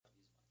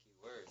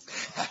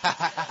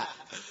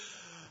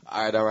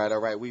All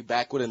right. We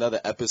back with another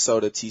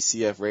episode of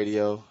TCF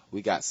Radio.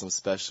 We got some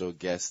special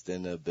guests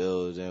in the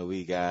building.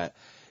 We got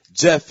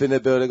Jeff in the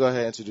building. Go ahead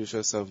and introduce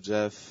yourself,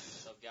 Jeff.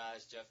 What's up,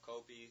 guys? Jeff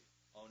Copey,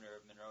 owner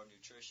of Monroe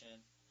Nutrition.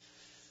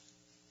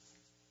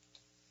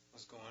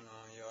 What's going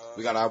on, y'all?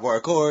 We got our boy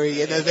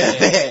Corey in the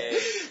building.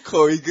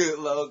 Corey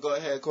Goodlow. Go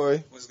ahead,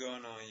 Corey. What's going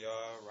on,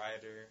 y'all?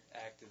 Writer,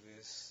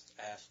 activist,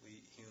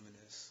 athlete,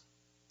 humanist.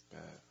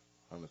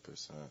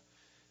 100%.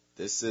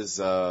 This is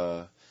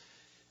a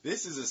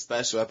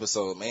special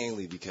episode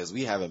mainly because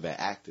we haven't been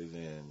active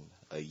in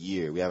a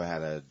year. We haven't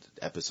had an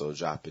episode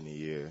drop in a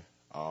year.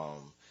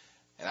 And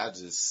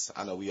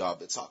I know we all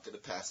been talking the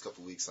past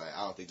couple weeks. Like,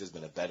 I don't think there's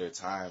been a better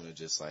time to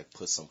just like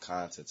put some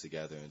content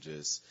together and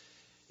just,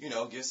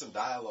 get some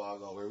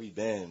dialogue on where we've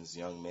been as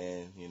young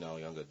men,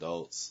 young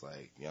adults,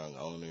 like young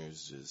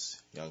owners,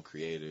 just young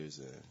creators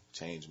and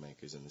change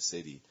makers in the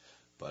city.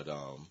 But,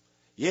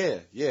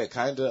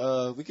 kind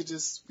of, we could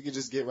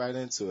just get right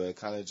into it.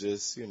 Kind of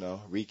just,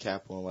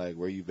 recap on like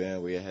where you've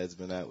been, where your head's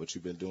been at, what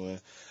you've been doing.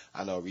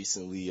 I know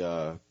recently,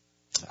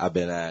 I've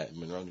been at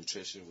Monroe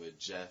Nutrition with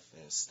Jeff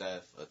and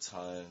Steph a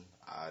ton.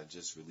 I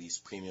just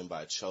released Premium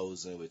by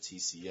Chosen with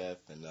TCF,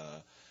 and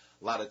a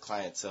lot of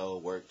clientele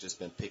work just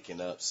been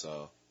picking up.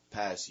 So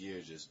past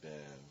year just been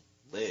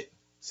lit,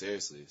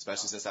 seriously.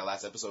 Especially since that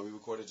last episode we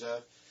recorded,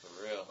 Jeff.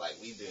 For real. Like,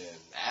 we've been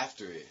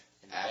after it.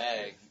 In the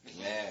bag.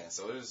 Man,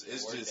 so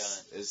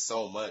it's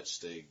so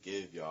much to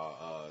give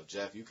y'all.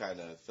 Jeff, you kind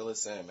of fill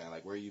us in, man.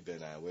 Like, where you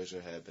been at? Where's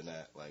your head been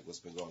at? Like, what's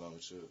been going on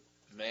with you?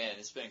 Man,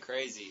 it's been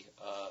crazy.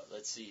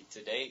 Let's see.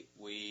 To date,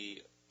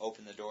 we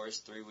opened the doors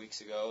 3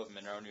 weeks ago of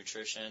Monroe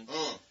Nutrition.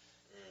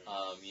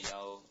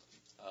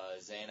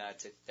 Zay and I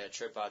took that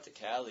trip out to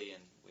Cali,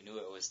 and we knew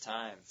it was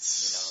time.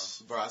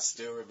 Bro, I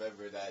still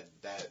remember that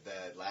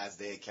last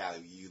day of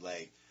Cali. You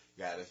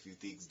had a few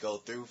things go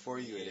through for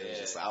you, and it was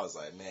just, I was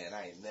like, man,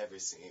 I ain't never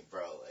seen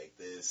bro like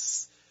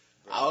this.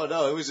 Bro. I don't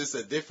know. It was just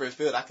a different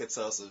feel. I could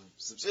tell some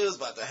shit was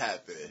about to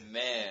happen.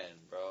 Man,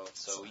 bro.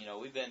 So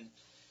we've been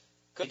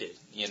good,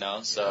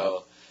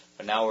 So,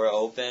 but now we're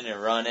open and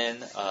running.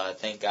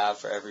 Thank God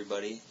for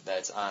everybody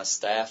that's on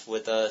staff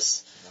with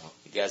us.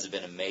 You guys have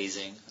been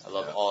amazing. I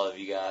love all of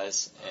you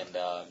guys, and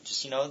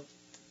just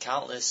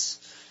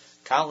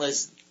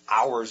countless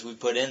hours we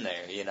put in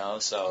there.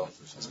 So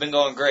 100%. It's been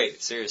going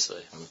great.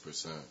 Seriously.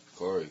 100%.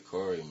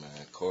 Corey,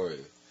 man, Corey.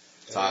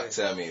 Talk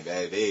to me,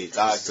 baby.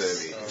 Talk to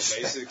me.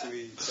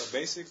 So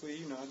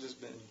basically, I've just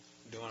been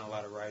doing a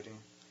lot of writing.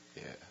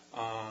 Yeah.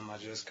 I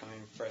just came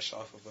fresh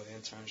off of an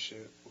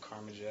internship with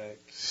Karma Jack.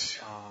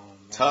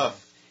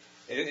 Tough.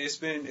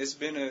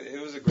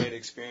 It was a great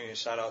experience.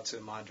 Shout out to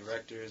my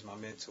directors, my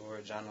mentor,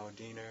 John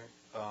O'Deener,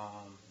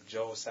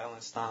 Joel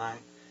Salenstein,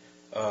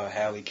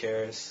 Hallie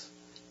Karras,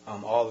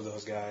 all of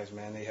those guys,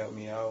 man, they helped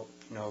me out,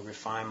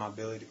 refine my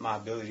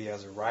ability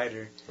as a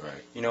writer.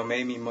 Right.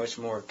 Made me much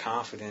more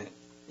confident,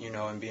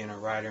 in being a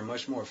writer,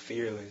 much more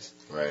fearless.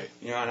 Right.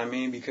 You know what I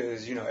mean?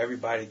 Because,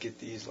 everybody get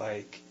these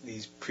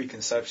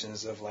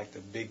preconceptions of the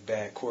big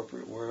bad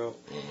corporate world.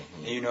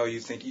 Mm-hmm. And, you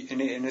think,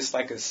 and it's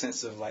like a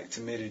sense of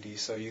timidity.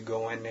 So you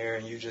go in there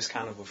and you're just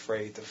kind of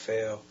afraid to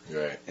fail.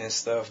 Right. And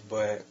stuff.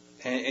 But,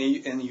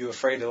 and you're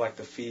afraid of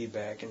the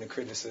feedback and the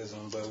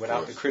criticism. But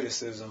without the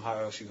criticism, how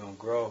else you going to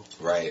grow?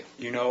 Right.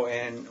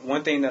 And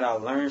one thing that I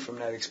learned from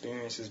that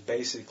experience is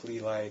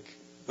basically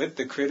with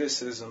the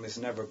criticism, it's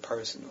never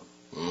personal.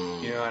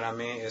 Mm. You know what I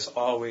mean? It's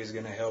always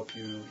going to help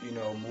you,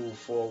 move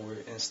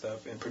forward and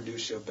stuff and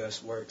produce your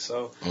best work.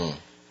 So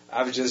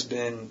I've just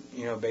been,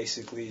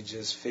 basically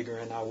just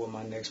figuring out what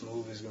my next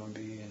move is going to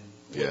be and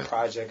what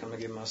project I'm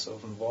going to get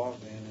myself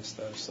involved in and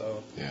stuff.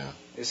 So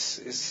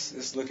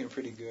it's looking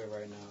pretty good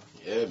right now.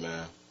 Yeah,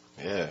 man.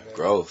 Yeah,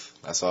 growth.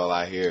 That's all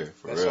I hear,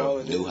 for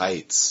real. New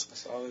heights.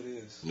 That's all it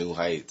is. New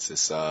heights.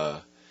 It's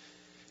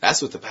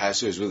that's what the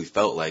past years really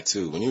felt like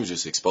too. When you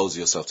just expose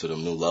yourself to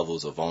them new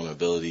levels of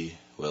vulnerability,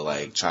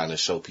 with trying to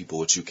show people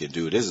what you can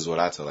do. This is what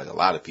I tell a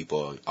lot of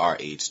people our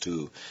age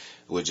too.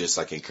 We're just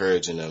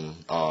encouraging them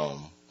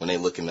when they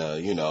looking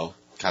to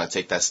kind of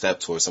take that step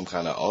towards some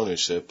kind of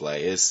ownership.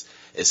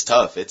 It's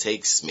tough. It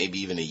takes maybe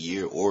even a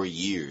year or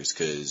years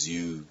because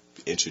you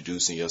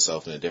introducing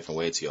yourself in a different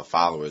way to your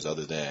followers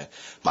other than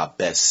my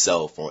best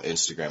self on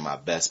Instagram, my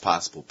best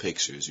possible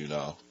pictures.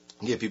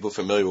 Get people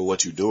familiar with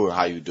what you do or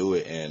how you do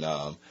it, and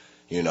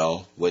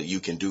what you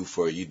can do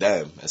for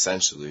them,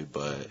 essentially.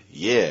 But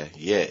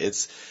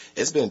it's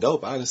been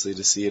dope, honestly,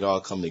 to see it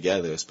all come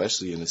together,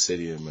 especially in the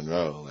city of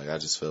Monroe. I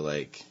just feel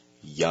like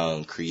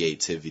young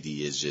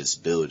creativity is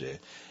just building,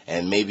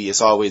 and maybe it's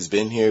always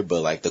been here,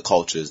 but the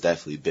culture has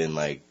definitely been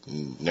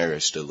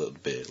nourished a little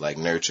bit,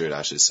 nurtured,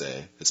 I should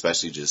say.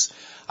 Especially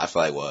I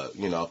feel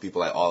like people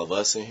like all of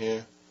us in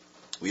here,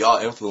 we all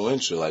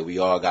influential. We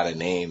all got a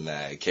name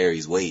that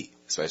carries weight,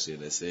 especially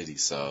in the city.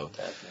 So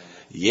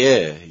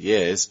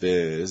it's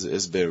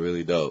been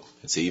really dope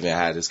to even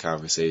have this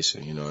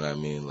conversation. You know what I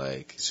mean?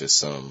 It's just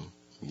some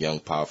young,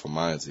 powerful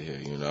minds in here,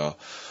 you know.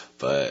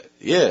 But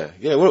yeah.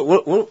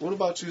 What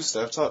about you,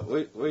 Steph? Talk.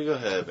 Where your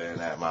head been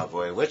at, my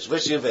boy? Which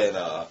you been?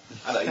 I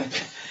know you.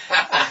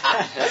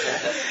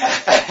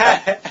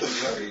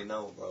 You already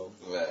know, bro.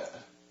 Man.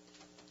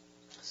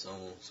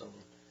 Soon.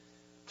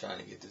 Trying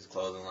to get this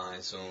clothing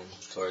line soon,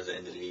 towards the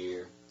end of the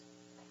year.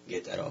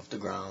 Get that off the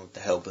ground with the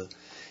help of,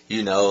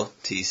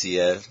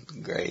 TCF,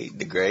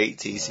 the great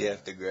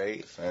TCF, the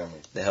great. Family.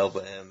 The help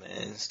of him,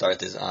 and start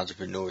this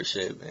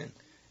entrepreneurship. And,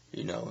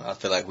 I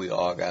feel like we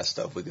all got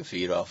stuff we can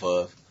feed off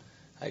of.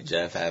 Like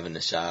Jeff having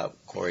the shop,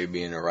 Corey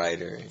being a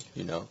writer,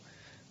 and,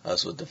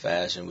 us with the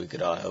fashion, we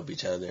could all help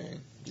each other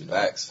and,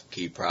 Facts.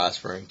 keep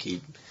prospering,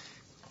 keep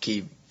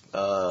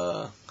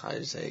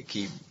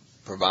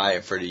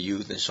providing for the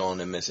youth and showing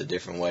them it's a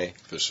different way.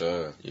 For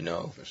sure.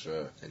 For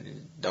sure.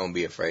 And don't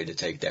be afraid to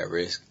take that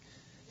risk.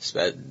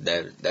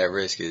 That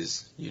risk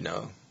is,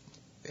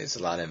 it's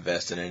a lot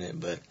invested in it,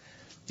 but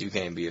you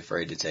can't be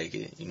afraid to take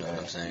it. You know what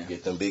I'm saying? You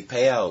get them big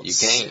payouts. You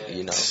can't,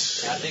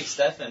 I think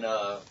Stephen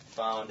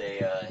found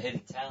a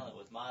hidden talent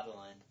with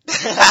modeling.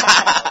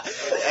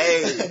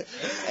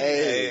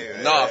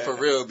 Hey, nah, for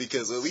real,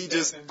 because when we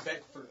just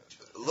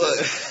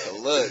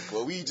look,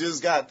 when we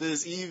just got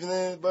this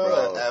evening,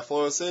 bro. At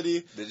Florida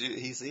City. Did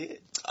he see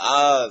it?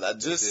 I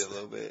just see a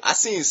little bit. I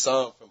seen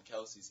some from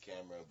Kelsey's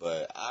camera,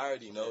 but I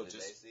already know. Did they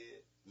see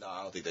it? No,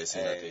 I don't think they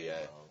seen nothing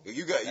yet.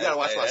 You gotta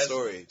watch my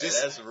story.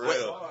 That's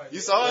real. You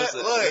saw Listen,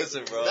 it? Look,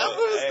 listen, bro.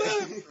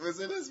 that was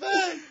in his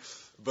bag.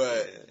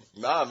 But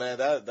nah, man,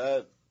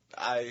 that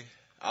I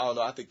don't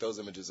know. I think those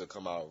images will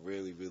come out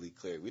really, really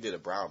clear. We did a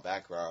brown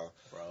background,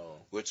 bro,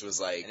 which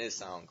was like, and it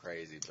sound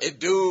crazy. But it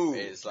do.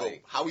 It's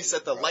like how we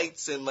set the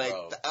lights and like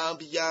the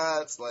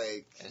ambiance,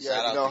 like and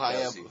yeah, you know how I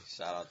am.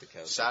 Shout out to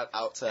Kelsey. Shout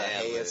out to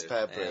Hayes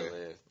Pepper. And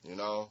Liv. You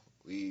know,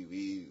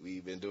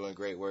 we've been doing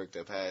great work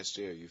the past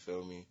year. You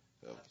feel me?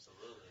 So,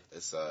 Absolutely.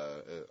 it's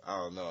I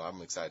don't know.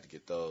 I'm excited to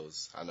get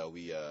those. I know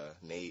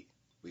Nate,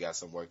 we got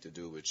some work to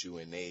do with you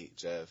and Nate,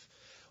 Jeff,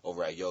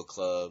 over at Yo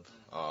Club.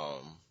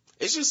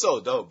 It's just so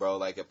dope, bro.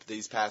 Like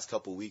these past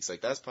couple weeks, like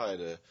that's probably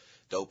the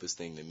dopest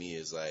thing to me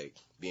is like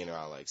being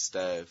around like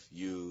Steph,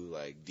 you,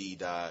 like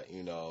D-Dot,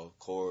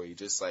 Corey,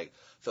 just like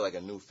feel like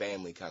a new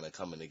family kind of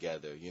coming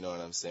together. You know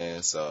what I'm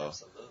saying? So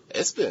Absolutely.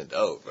 it's been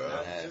dope, bro.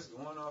 Just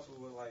going off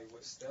of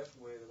what Steph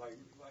like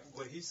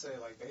what he said,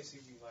 like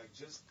basically like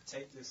just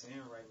take this in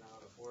right now,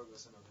 the four of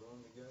us in a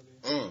room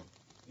together.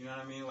 You know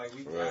what I mean? Like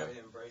we gotta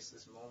embrace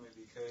this moment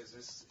because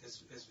it's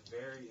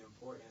very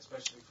important,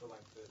 especially for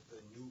like the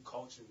new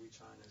culture we're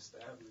trying to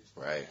establish.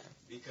 Right.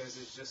 Because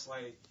it's just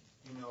like,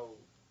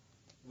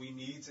 we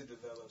need to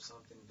develop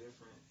something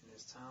different in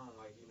this town,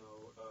 like,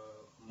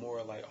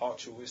 more like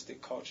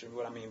altruistic culture.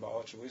 What I mean by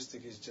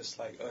altruistic is just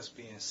like us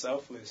being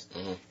selfless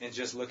and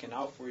just looking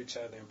out for each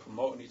other and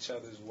promoting each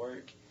other's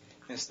work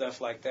and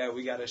stuff like that.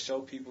 We got to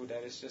show people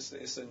that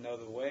it's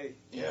another way.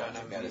 You know what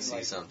I mean? Gotta see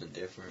like, something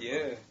different.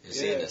 Yeah. You're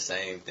seeing the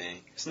same thing.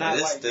 It's not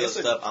it's like still it's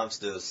stuff I'm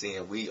still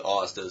seeing. We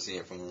all still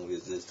seeing from when we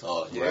was this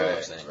tall. You know what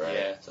I'm saying? Right.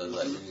 Yeah. So it's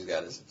like we just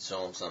gotta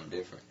show them something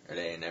different, or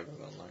they ain't never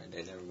gonna learn.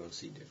 They never gonna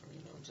see different. You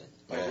know what I'm saying?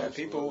 Like when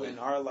people in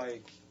our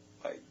like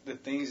the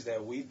things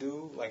that we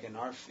do, like in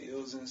our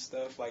fields and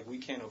stuff, like we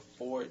can't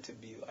afford to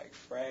be like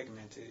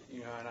fragmented.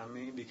 You know what I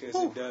mean? Because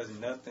it does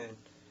nothing.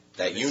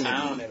 That unity,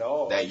 town at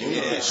all. That unity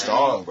Yeah. is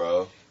strong,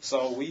 bro.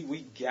 So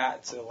we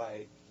got to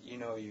like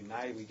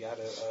unite. We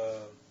gotta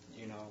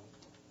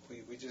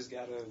we just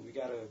gotta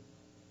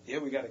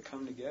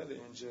come together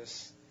and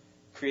just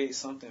create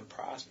something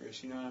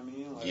prosperous. You know what I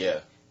mean?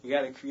 Like, we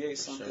gotta create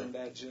something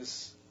that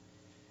just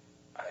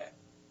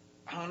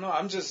I don't know.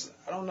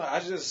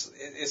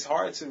 It's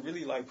hard to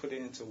really like put it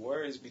into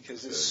words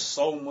because there's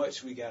so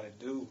much we gotta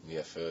do. Yeah,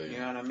 I feel you. You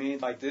know what I mean?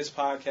 Like this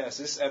podcast,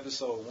 this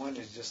episode 1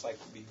 is just like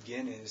the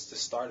beginning. It's the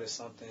start of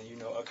something,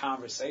 a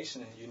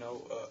conversation,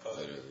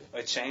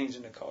 a change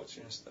in the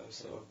culture and stuff.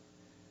 So,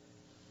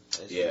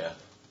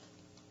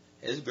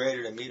 it's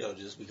greater than me though,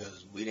 just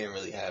because we didn't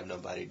really have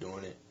nobody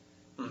doing it.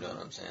 You know what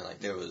I'm saying? Like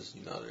there was,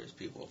 there's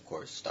people of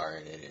course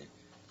starting it, and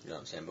you know what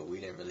I'm saying, but we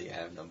didn't really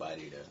have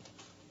nobody to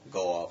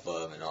go off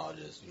of and all,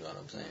 just, you know what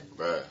I'm saying?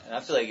 Bruh. And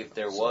I feel like if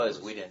there was,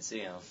 we didn't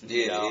see him.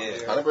 Yeah.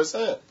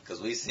 100%. Because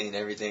we seen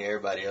everything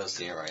everybody else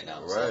seeing right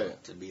now. Right.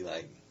 So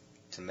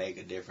to make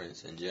a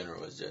difference in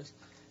general is just,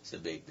 it's a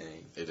big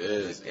thing. It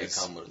is. It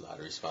comes with a lot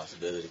of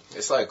responsibility.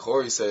 It's like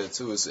Corey said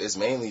too. It's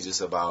mainly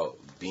just about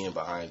being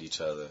behind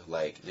each other.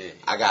 Like,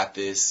 I got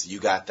this,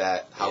 you got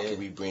that. How can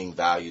we bring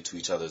value to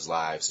each other's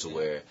lives to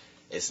where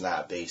it's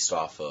not based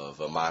off of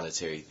a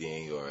monetary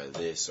thing or a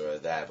this or a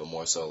that, but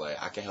more so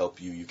like I can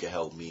help you, you can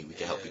help me, we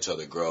can help each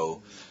other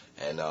grow.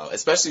 And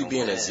especially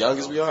being as young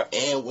as we are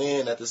and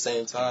win at the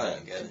same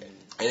time.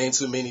 It ain't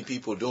too many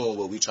people doing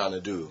what we trying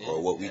to do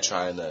or what we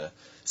trying to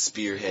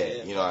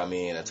spearhead, you know what I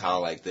mean, in a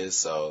town like this.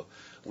 So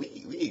we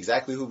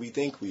exactly who we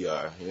think we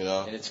are,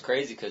 And it's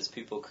crazy because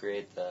people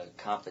create the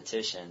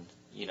competition,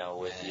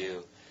 with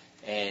you.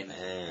 And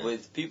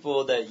with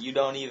people that you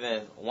don't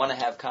even want to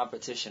have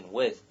competition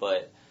with,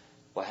 but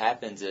what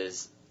happens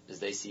is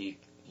they see,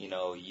 you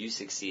know, you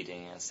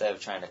succeeding, instead of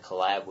trying to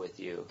collab with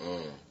you,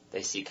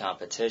 they see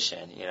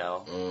competition, you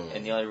know.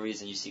 And the only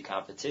reason you see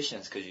competition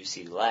is because you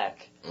see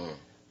lack.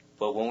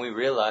 But when we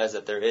realize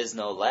that there is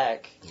no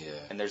lack,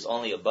 and there's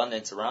only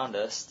abundance around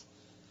us,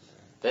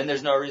 then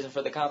there's no reason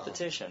for the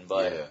competition.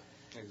 But,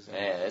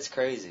 man, it's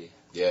crazy.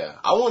 Yeah.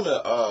 I want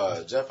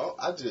to, Jeff,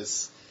 I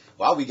just,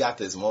 while we got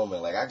this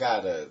moment, like,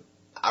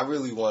 I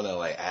really want to,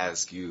 like,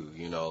 ask you,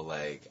 you know,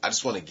 like, I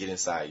just want to get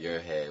inside your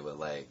head with,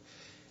 like,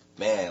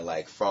 man,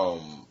 like,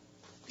 from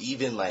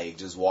even, like,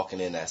 just walking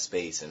in that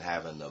space and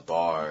having the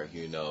bar,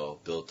 you know,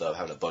 built up,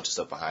 having a bunch of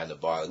stuff behind the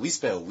bar. Like, we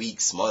spent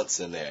weeks, months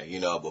in there, you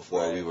know,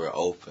 before we were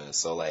open.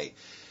 So, like,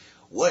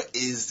 what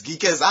is,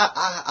 because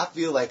I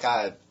feel like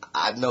I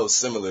know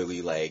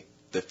similarly, like,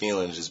 the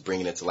feeling of just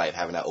bringing it to life,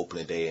 having that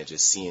opening day and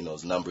just seeing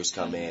those numbers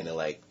come in and,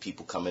 like,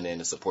 people coming in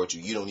to support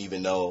you. You don't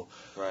even know.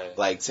 Right.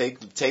 Like,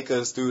 take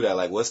us through that.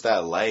 Like, what's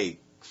that like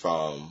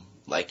from,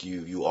 like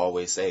you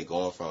always say,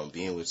 going from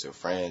being with your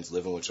friends,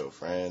 living with your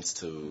friends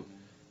to,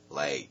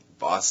 like,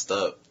 bossed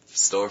up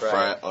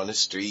storefront on the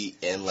street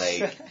and,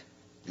 like,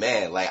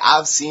 man, like,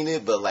 I've seen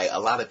it, but, like, a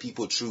lot of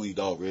people truly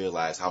don't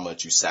realize how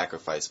much you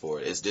sacrifice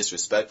for it. It's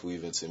disrespectful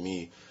even to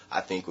me. I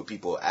think when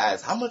people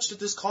ask, how much did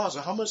this cost,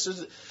 or how much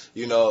does it,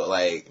 you know,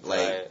 like,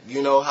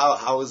 you know,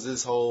 how has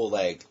this whole,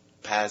 like,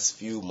 past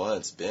few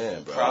months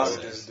been, bro?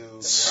 Process.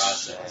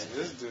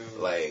 This dude.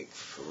 Like,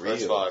 for real.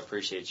 First of all, I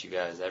appreciate you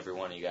guys, every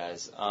one of you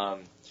guys.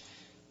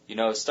 You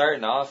know,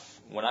 starting off,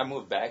 when I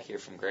moved back here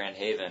from Grand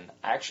Haven,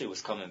 I actually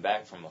was coming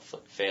back from a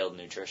failed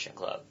nutrition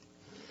club.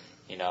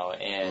 You know,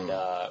 and,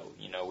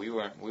 you know, we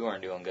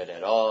weren't doing good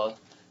at all.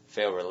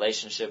 Failed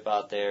relationship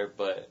out there,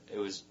 but it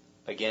was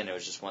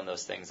just one of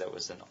those things that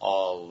was an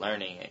all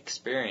learning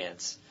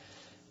experience.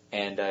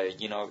 And,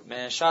 you know,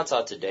 man, shouts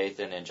out to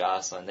Dathan and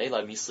Jocelyn. They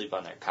let me sleep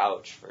on their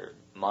couch for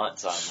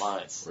months on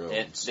months.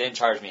 They didn't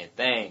charge me a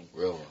thing.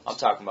 Real ones. I'm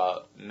talking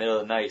about middle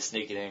of the night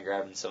sneaking in and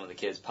grabbing some of the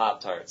kids'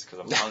 Pop-Tarts because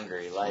I'm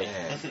hungry. Like,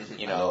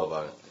 you know, I know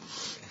about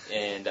it.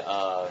 And,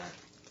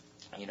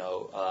 you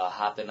know,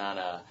 hopping on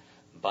a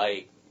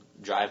bike,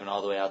 driving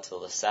all the way out to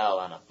LaSalle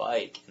on a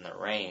bike in the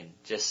rain,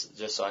 just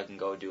so I can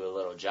go do a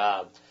little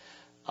job.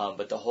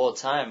 But the whole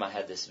time I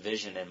had this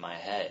vision in my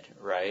head,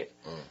 right?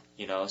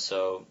 You know,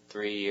 so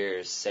 3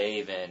 years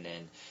saving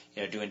and,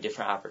 you know, doing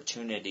different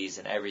opportunities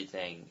and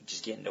everything,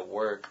 just getting to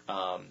work.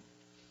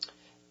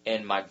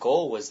 And my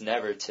goal was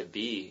never to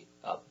be,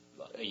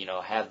 you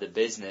know, have the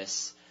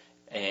business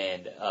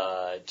and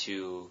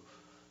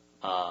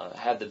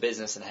have the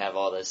business and have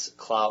all this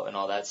clout and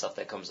all that stuff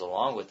that comes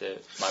along with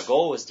it. My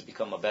goal was to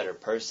become a better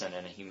person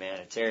and a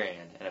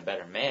humanitarian and a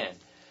better man.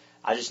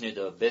 I just knew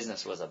the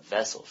business was a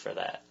vessel for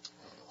that.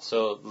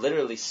 So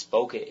literally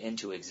spoke it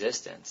into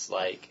existence.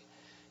 Like,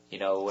 you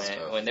know,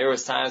 when there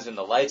was times when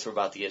the lights were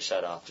about to get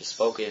shut off, just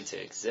spoke it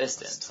into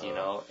existence, you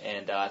know.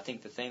 And I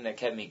think the thing that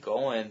kept me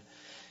going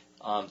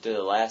through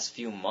the last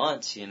few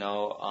months, you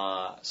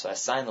know, so I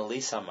signed the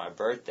lease on my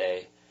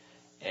birthday.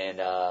 And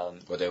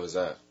what day was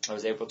that? It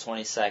was April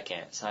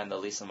 22nd. Signed the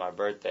lease on my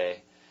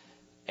birthday.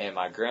 And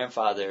my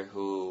grandfather,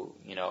 who,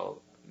 you know,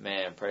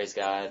 man, praise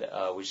God,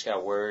 we just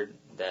got word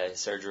that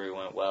his surgery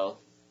went well.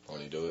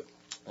 Won't he do it?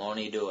 Won't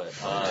he do it?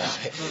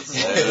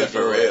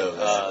 For real.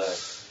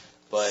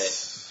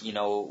 But, you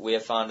know, we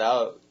have found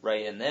out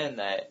right and then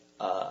that,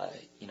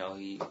 you know,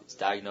 he's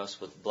diagnosed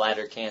with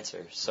bladder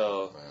cancer.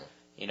 So,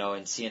 you know,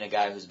 and seeing a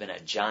guy who's been a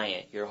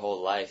giant your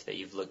whole life that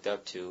you've looked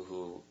up to,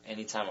 who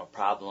anytime a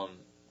problem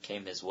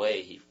came his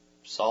way, he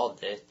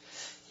solved it.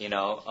 You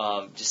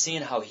know, just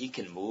seeing how he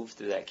can move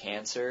through that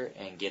cancer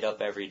and get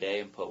up every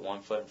day and put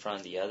one foot in front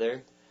of the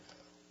other.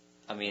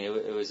 I mean,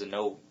 it was a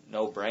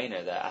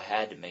no-brainer that I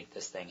had to make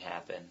this thing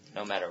happen,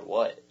 no matter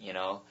what, you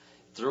know,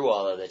 through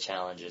all of the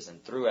challenges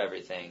and through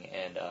everything.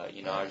 And,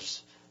 you know, I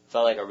just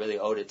felt like I really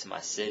owed it to my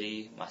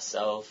city,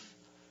 myself,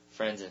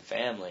 friends and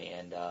family.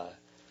 And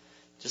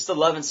just the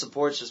love and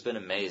support's just been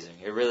amazing.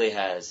 It really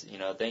has. You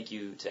know, thank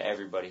you to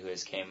everybody who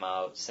has came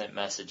out, sent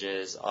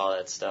messages, all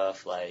that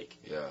stuff. Like,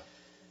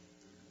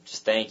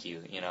 just thank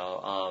you, you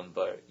know.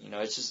 But, you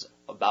know, it's just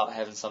about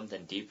having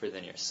something deeper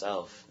than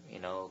yourself, you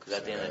know, because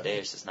at the end of the day,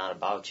 it's just not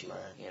about you,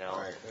 you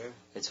know.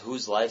 It's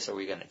whose lives are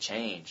we going to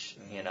change,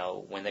 you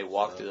know, when they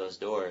walk through those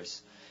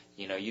doors.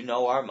 You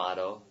know our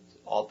motto,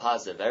 all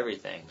positive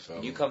everything.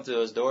 When you come through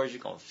those doors,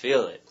 you're going to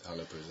feel it.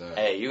 100%.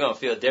 Hey, you're going to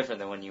feel different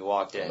than when you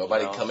walked in.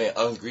 Nobody come in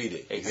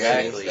ungreeted.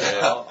 Exactly. You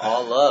know,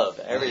 all love,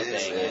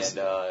 everything. And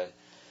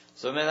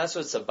so, man, that's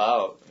what it's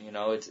about. You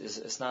know,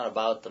 it's not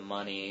about the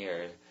money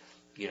or,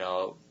 you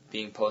know,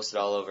 being posted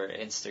all over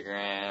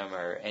Instagram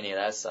or any of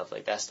that stuff.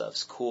 Like, that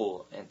stuff's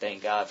cool, and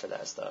thank God for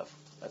that stuff.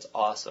 That's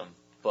awesome.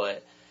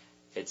 But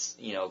it's,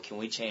 you know, can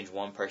we change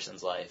one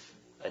person's life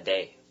a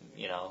day?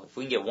 You know, if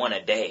we can get one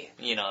a day,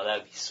 you know,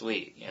 that'd be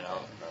sweet, you know.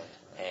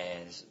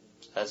 And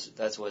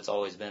that's what it's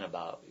always been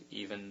about.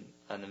 Even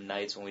on the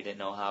nights when we didn't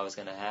know how it was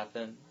going to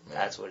happen,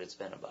 that's what it's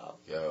been about.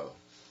 Yo,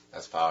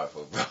 that's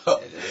powerful, bro.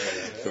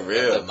 For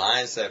real. The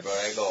mindset, bro.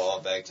 I go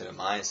all back to the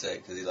mindset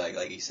because,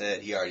 like he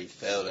said, he already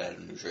failed at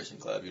a nutrition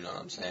club. You know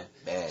what I'm saying?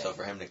 Man. So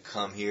for him to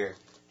come here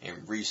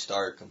and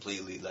restart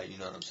completely. Like, you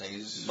know what I'm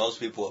saying? Most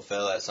people will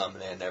fail at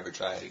something and never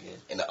try it again.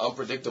 In the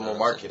unpredictable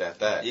market at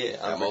that. Yeah,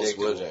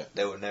 unpredictable.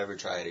 They would never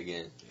try it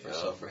again. Yeah.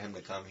 So for him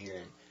to come here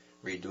and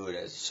redo it,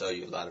 as show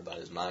you a lot about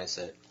his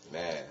mindset.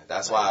 Man,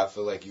 that's why I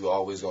feel like you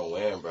always gonna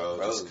win, bro.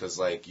 Just because,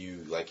 like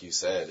you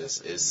said,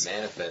 it's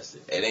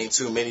manifested. It ain't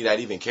too many that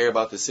even care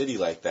about the city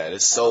like that.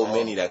 It's so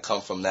many that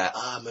come from that.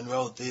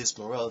 Monroe this,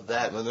 Monroe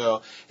that,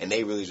 Monroe, and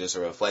they really just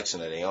a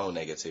reflection of their own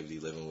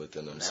negativity living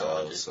within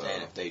themselves. So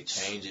if they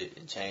change it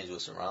and change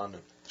what's around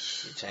them,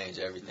 they change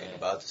everything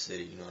about the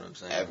city. You know what I'm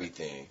saying?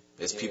 Everything.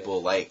 It's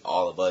people like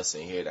all of us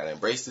in here that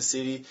embrace the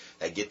city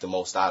that get the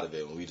most out of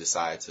it when we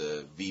decide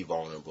to be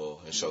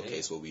vulnerable and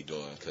showcase what we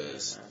doing.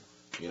 Because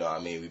you know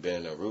what I mean, we've been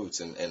in the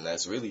roots, and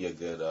that's really a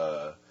good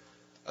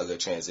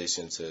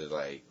transition to,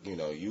 like, you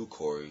know, you,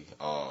 Corey.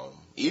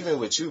 Even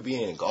with you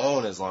being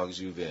gone as long as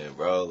you've been,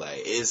 bro,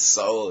 like, it's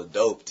so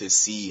dope to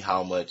see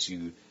how much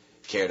you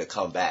care to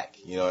come back.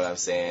 You know what I'm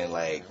saying?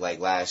 Like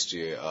last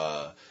year,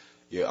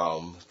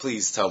 your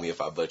please tell me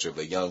if I butcher,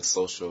 but Young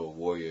Social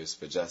Warriors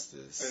for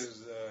Justice. It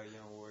was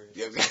Young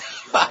Warriors.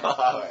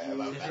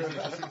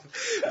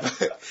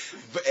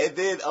 But and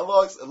then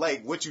amongst,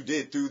 like, what you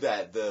did through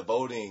that, the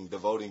voting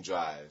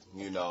drive,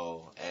 you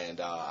know,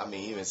 and I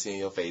mean, even seeing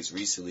your face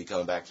recently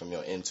coming back from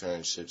your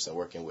internships and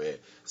working with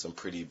some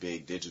pretty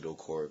big digital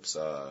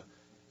corps,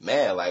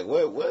 man, like,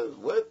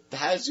 what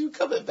has you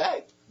coming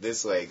back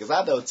this way? Because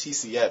I know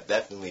TCF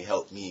definitely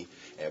helped me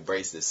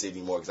embrace the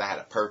city more because I had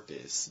a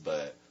purpose,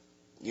 but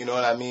you know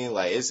what I mean?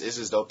 Like, it's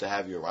just dope to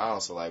have you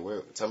around. So, like,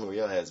 tell me where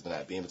your head's been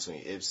at, being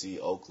between Ypsi,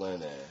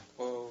 Oakland, and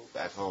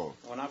back home.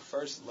 When I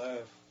first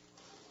left,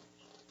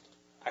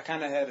 I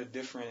kind of had a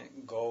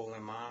different goal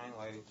in mind.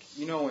 Like,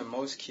 you know, when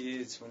most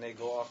kids, when they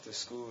go off to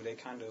school, they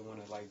kind of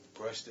want to, like,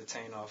 brush the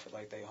taint off of,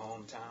 like, their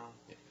hometown.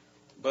 Yeah.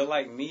 But,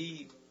 like,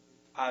 me,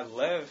 I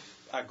left,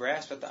 I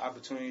grasped at the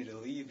opportunity to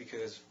leave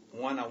because,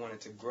 one, I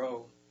wanted to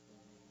grow,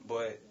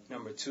 but,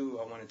 number two,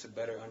 I wanted to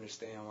better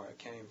understand where I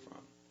came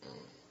from.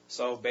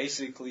 So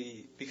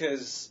basically,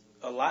 because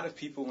a lot of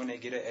people, when they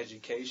get an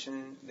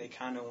education, they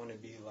kind of want to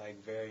be,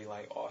 like, very,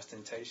 like,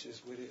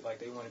 ostentatious with it. Like,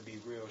 they want to be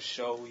real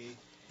showy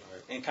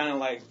and kind of,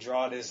 like,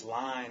 draw this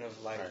line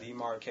of, like,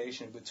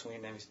 demarcation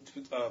between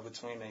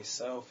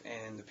themselves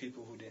and the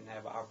people who didn't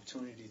have an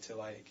opportunity to,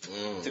 like,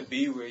 to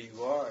be where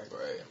you are.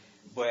 Right.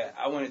 But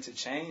I wanted to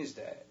change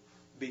that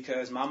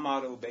because my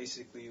motto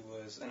basically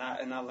was, and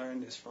I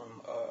learned this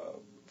from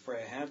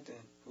Fred Hampton,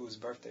 whose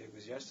birthday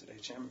was yesterday,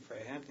 Chairman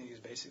Fred Hampton. He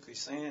was basically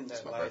saying that,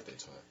 it's my like, birthday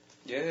tonight.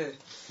 Yeah.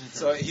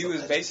 So he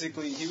was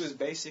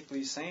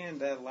basically saying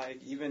that,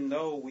 like, even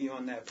though we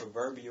on that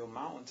proverbial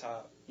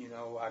mountaintop, you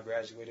know, I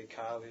graduated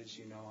college,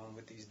 you know, I'm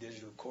with these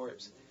digital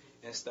corps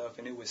and stuff,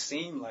 and it would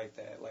seem like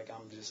that, like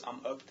I'm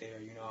up there,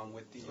 you know, I'm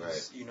with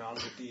these, you know, I'm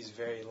with these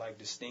very, like,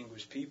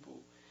 distinguished people.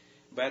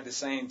 But at the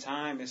same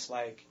time, it's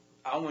like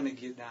I want to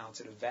get down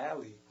to the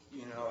valley.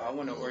 You know, I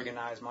want to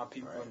organize my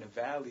people in the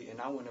valley, and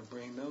I want to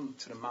bring them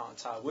to the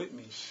mountaintop with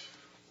me.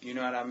 You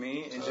know what I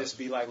mean? And just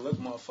be like, look,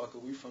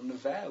 motherfucker, we from the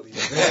valley. You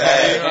know what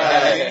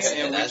I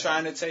mean? And we're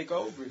trying to take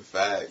over.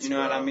 Facts, you know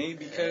what I mean?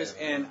 Because,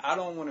 and I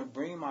don't want to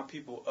bring my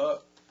people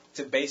up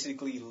to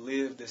basically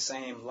live the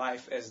same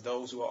life as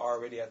those who are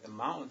already at the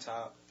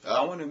mountaintop.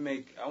 I want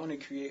to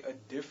create a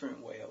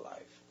different way of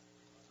life.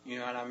 You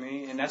know what I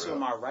mean? And that's what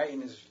my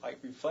writing is, like,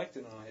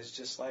 reflected on. It's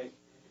just like,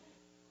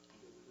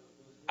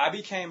 I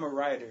became a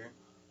writer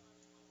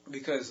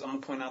because I'm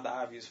going to point out the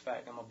obvious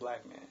fact. I'm a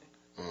black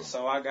man.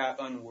 So I got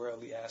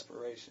unworldly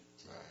aspirations.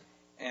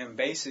 Right. And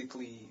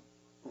basically,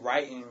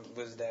 writing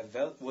was an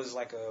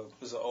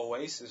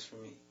oasis for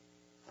me.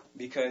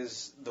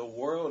 Because the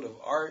world of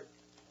art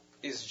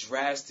is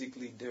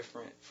drastically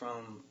different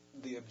from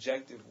the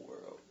objective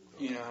world.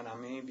 You know what I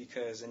mean?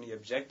 Because in the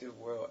objective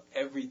world,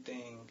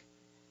 everything,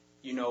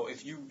 you know,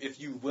 if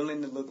you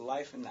willing to look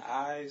life in the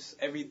eyes,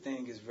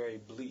 everything is very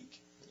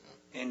bleak.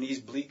 And these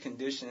bleak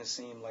conditions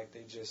seem like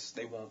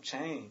they won't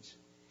change.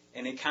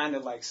 And it kind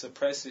of, like,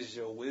 suppresses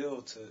your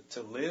will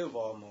to live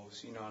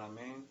almost, you know what I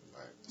mean?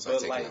 Right. It's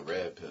like taking a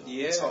red pill.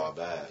 Yeah. It's all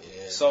bad.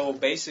 Yeah. So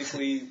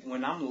basically,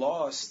 when I'm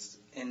lost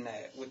in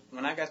that,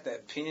 when I got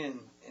that pen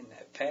and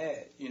that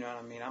pad, you know what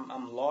I mean?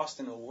 I'm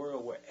lost in a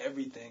world where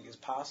everything is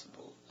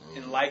possible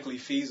and likely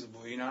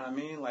feasible, you know what I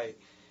mean? Like,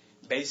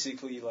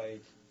 basically,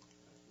 like,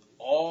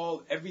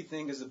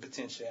 everything is a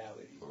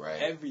potentiality.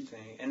 Right.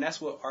 Everything. And that's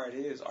what art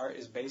is. Art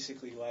is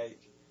basically like,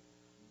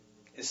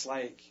 it's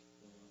like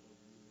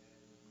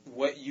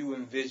what you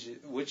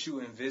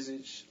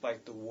envisage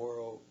like the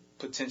world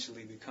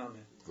potentially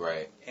becoming.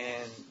 Right.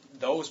 And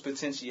those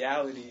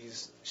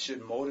potentialities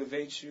should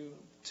motivate you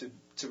to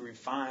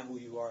refine who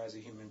you are as a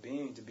human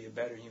being, to be a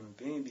better human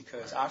being,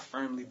 because I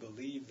firmly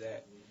believe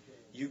that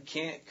you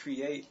can't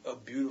create a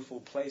beautiful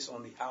place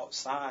on the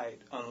outside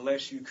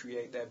unless you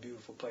create that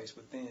beautiful place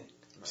within.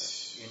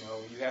 You know,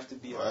 you have to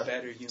be a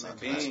better human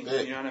being.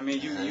 You know what I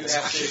mean? You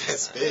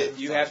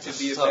have to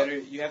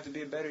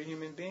be a better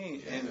human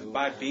being. And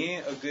by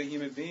being a good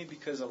human being,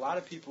 because a lot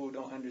of people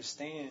don't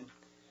understand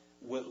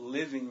what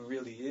living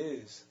really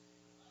is.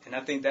 And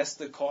I think that's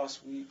the cost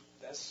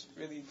that's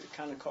really the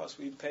kind of cost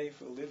we pay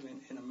for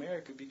living in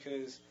America,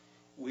 because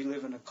we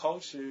live in a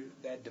culture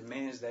that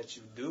demands that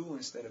you do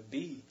instead of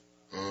be.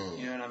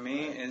 You know what I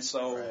mean? And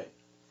so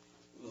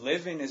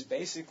living is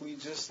basically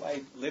just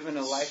like living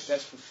a life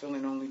that's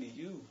fulfilling only to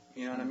you.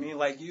 You know what I mean?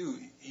 Like you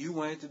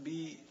wanted to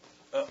be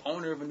an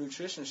owner of a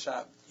nutrition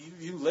shop.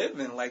 You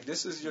living like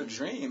this is your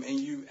dream, and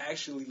you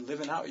actually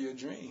living out your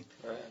dream.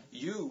 Right.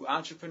 You an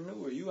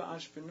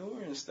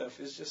entrepreneur and stuff.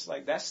 It's just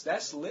like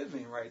that's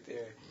living right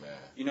there. Man.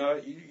 You know,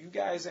 you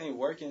guys ain't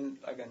working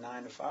like a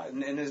 9 to 5,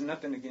 and there's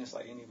nothing against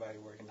like anybody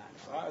working 9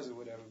 to 5s or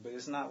whatever. But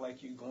it's not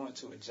like you going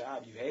to a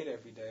job you hate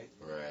every day.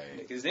 Right.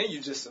 Because then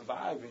you just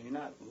surviving. You're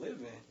not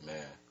living.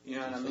 Man. You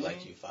know what I mean? You feel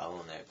like you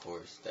following that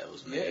course that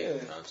was made. Yeah. You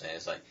know what I'm saying?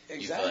 It's like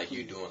you feel like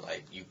you're doing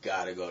like you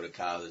gotta go to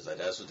college. Like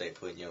that's what they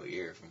put in your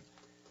ear from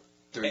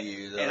 3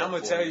 years old. And I'm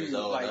gonna tell you,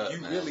 like up,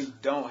 you man. really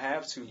don't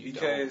have to, You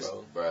because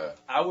don't, Bruh.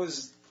 I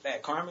was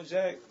at Karma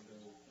Jack.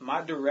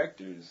 My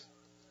directors.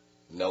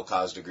 No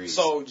college degrees.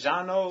 So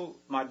Jono,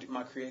 my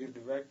creative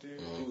director,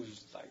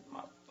 who's like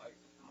my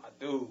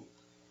dude,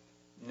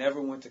 never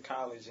went to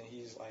college, and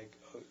he's like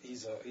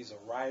he's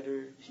a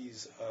writer.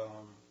 He's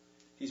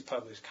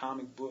published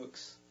comic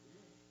books.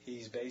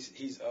 He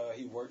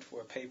worked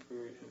for a paper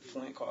in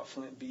Flint called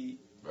Flint Beat.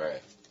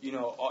 Right. You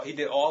know, he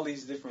did all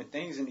these different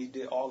things, and he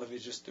did all of it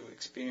just through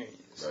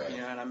experience. Right. You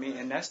know what I mean?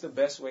 And that's the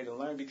best way to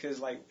learn, because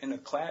like in a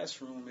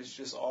classroom, it's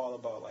just all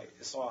about like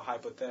it's all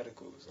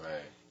hypotheticals.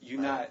 Right.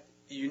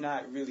 You're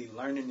not really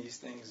learning these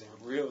things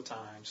in real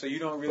time, so you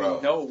don't really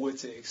know what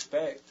to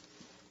expect.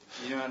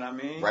 You know what I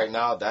mean? Right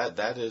now,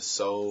 that's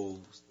so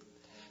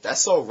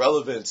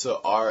relevant to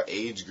our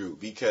age group,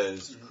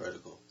 because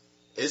critical.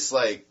 It's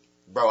like,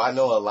 bro, I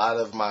know a lot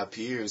of my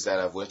peers that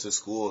have went to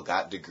school,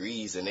 got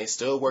degrees, and they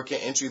still work in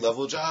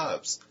entry-level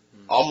jobs.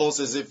 Almost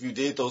as if you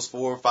did those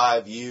 4 or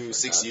 5 years,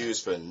 6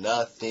 years for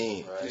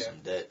nothing. Right. Yeah. Some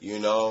debt. You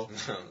know?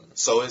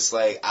 So it's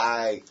like,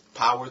 I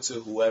power to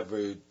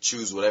whoever,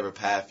 choose whatever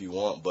path you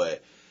want,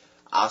 but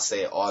I'll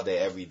say it all day,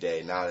 every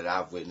day, now that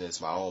I've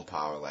witnessed my own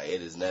power, like,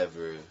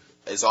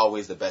 it's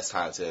always the best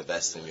time to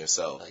invest in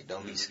yourself. Like,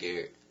 don't be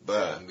scared.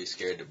 Bruh. Don't be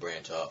scared to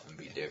branch off and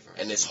be different.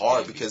 And it's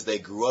hard because they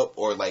grew up,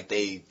 or like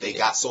they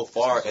got so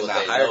far in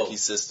that hierarchy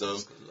system.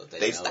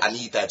 I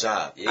need that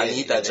job. I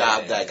need that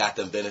job that got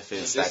them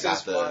benefits.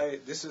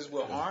 This is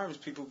what harms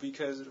people,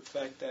 because of the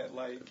fact that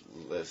like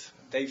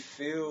they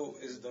feel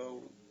as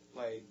though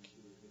like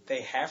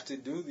they have to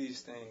do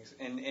these things,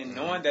 and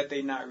knowing that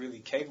they're not really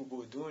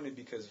capable of doing it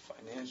because of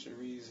financial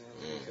reasons,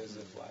 because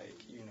of like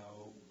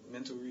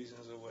mental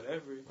reasons or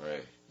whatever.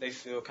 Right. They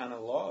feel kind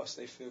of lost.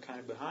 They feel kind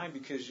of behind,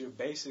 because you're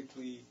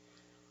basically,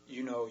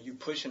 you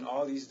pushing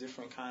all these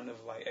different kind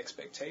of like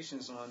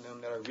expectations on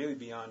them that are really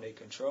beyond their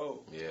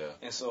control. Yeah.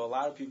 And so a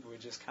lot of people are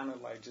just kind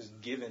of like just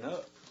giving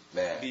up.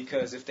 Man.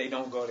 Because if they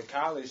don't go to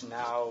college,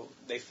 now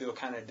they feel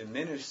kind of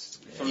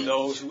diminished from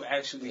those who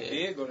actually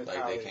did go to college.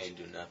 Like they can't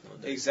do nothing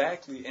with it.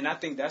 Exactly. And I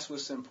think that's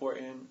what's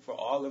important for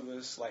all of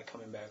us, like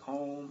coming back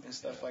home and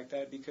stuff like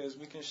that, because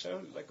we can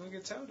tell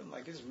them,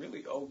 like, it's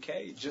really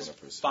okay. Just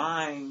 100%.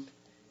 find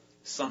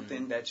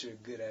something that you're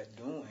good at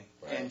doing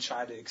and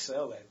try to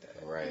excel at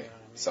that. Right. You know what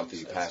I mean? Something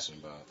you're passionate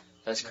about.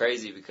 That's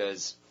crazy,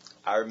 because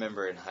I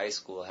remember in high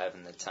school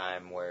having the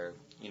time where,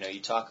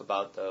 you talk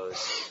about those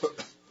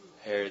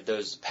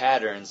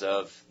patterns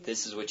of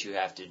this is what you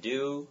have to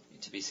do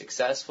to be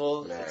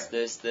successful. Man. It's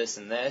this,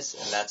 and this,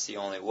 and that's the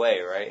only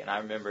way, right? And I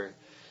remember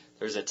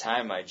there was a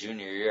time my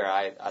junior year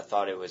I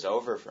thought it was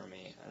over for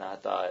me, and I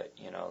thought,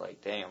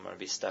 like, dang, I'm going to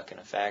be stuck in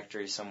a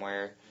factory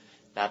somewhere.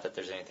 Not that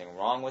there's anything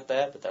wrong with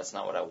that, but that's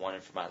not what I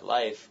wanted for my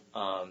life.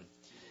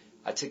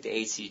 I took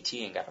the ACT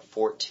and got a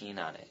 14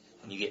 on it,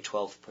 and you get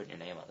 12 for putting your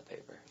name on the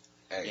paper.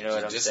 Hey, you know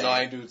what I'm just saying? know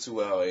I ain't do too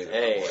well either.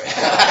 Hey,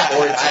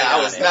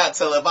 I was not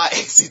telling my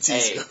ACT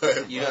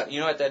score. You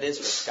know what that is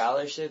for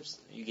scholarships?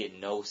 You get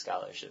no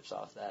scholarships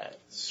off that.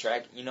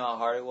 Track. You know how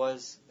hard it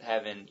was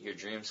having your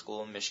dream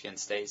school, Michigan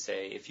State,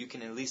 say if you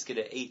can at least get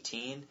an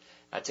 18.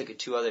 I took it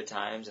 2 other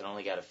times and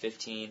only got a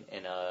 15,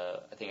 and I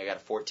think I got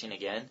a 14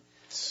 again.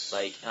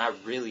 Like, and I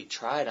really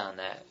tried on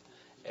that,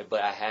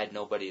 but I had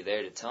nobody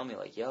there to tell me,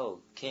 like, yo,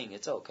 King,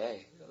 it's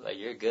okay. Like,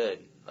 you're good.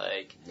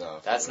 Like,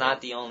 that's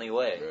not the only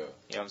way. You know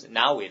what I'm saying?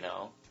 Now we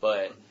know,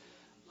 but,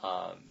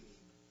 oh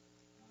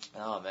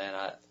man,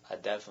 I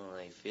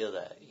definitely feel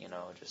that,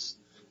 just.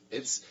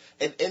 It's,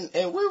 and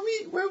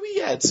where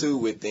we at too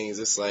with things,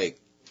 it's like,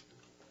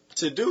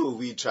 to do what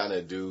we trying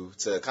to do,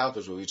 to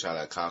accomplish what we trying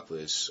to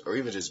accomplish, or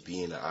even just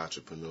being an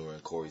entrepreneur,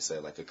 and Corey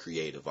said, like a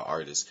creative, an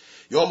artist,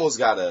 you almost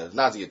gotta,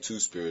 not to get too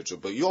spiritual,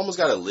 but you almost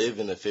gotta live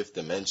in the 5th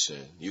dimension.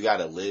 You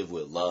gotta live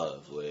with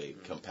love,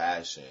 with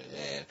compassion,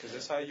 and because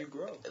that's how you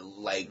grow.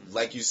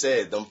 Like you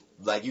said,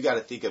 you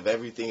gotta think of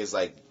everything as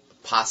like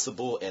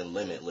possible and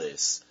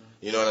limitless.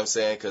 You know what I'm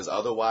saying? Because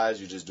otherwise,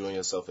 you're just doing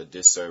yourself a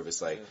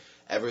disservice. Like,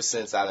 ever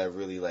since I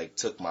really, like,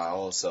 took my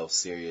own self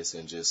serious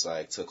and just,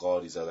 like, took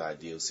all these other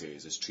ideals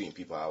serious, just treating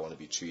people how I want to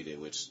be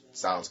treated, which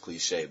sounds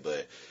cliche,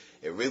 but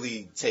it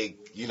really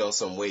take,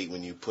 some weight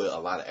when you put a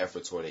lot of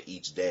effort toward it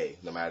each day,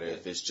 no matter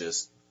if it's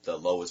just the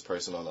lowest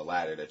person on the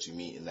ladder that you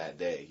meet in that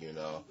day, you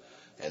know.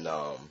 And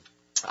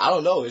I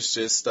don't know, it's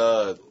just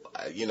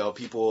you know,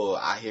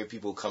 I hear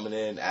people coming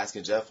in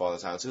asking Jeff all the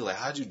time too, like,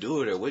 how'd you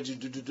do it, or what'd you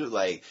do?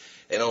 Like,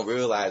 they don't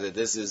realize that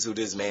this is who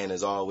this man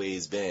has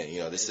always been.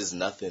 You know, this is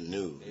nothing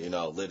new. You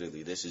know,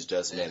 literally, this is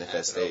just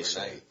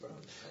manifestation.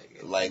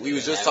 Like, we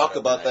was just talking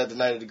about that the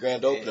night of the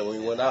grand opening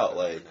when we went out.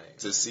 Like,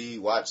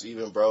 watch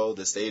even, bro,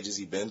 the stages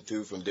he been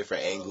through from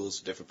different angles,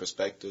 different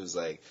perspectives.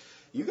 Like,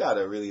 you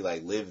gotta really,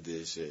 like, live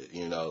this shit,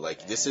 you know.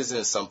 Like, this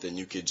isn't something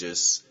you could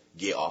just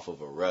get off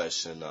of a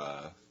rush and,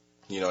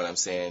 you know what I'm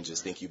saying,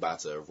 just think you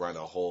about to run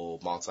a whole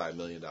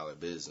multi-million-dollar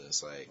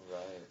business. Like,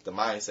 the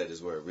mindset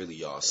is where it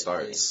really all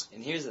starts.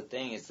 And here's the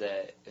thing is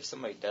that if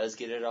somebody does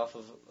get it off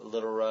of a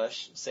little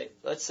rush,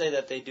 let's say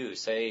that they do.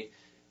 Say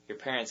your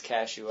parents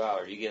cash you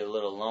out or you get a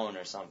little loan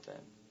or something.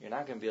 You're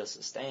not going to be able to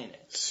sustain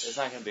it. It's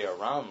not going to be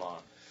around long.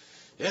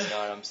 Yeah. You know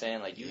what I'm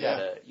saying? Like, you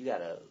gotta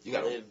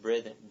live,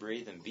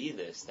 breathe, and be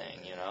this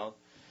thing, you know?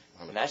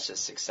 And that's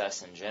just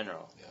success in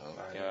general.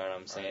 You know what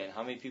I'm saying?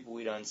 How many people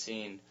we done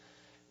seen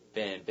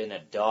been a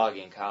dog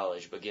in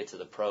college but get to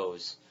the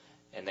pros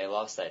and they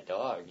lost that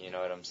dog, you know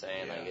what I'm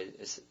saying? Yeah. Like,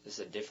 it's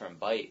a different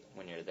bite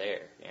when you're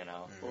there, you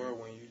know? Or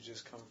when you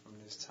just come from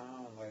this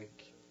town,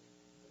 like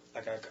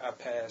I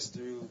passed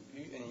through,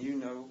 and you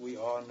know, we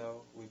all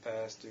know, we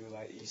passed through,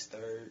 like, East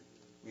 3rd.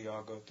 We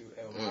all go through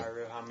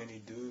Elmira. How many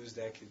dudes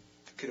that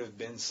could have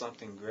been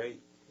something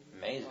great.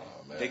 Amazing.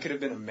 Oh, they could have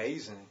been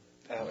amazing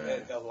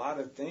at a lot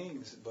of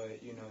things,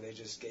 but, you know,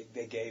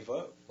 they gave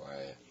up.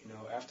 Right. You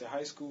know, after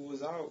high school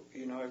was out,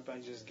 you know,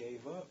 everybody just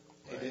gave up.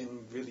 They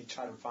didn't really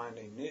try to find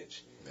a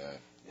niche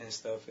and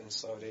stuff, and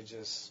so they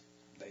just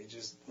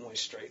went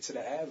straight to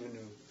the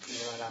avenue. You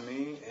know what I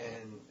mean?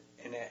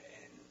 And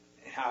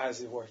how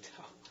has it worked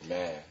out?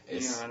 Man,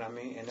 you know what I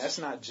mean? And that's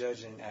not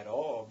judging at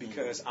all,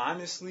 because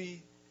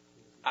honestly,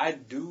 I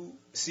do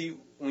see,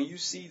 when you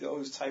see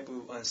those type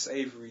of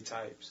unsavory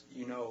types,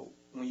 you know,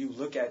 when you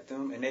look at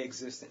them, and they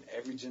exist in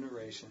every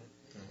generation,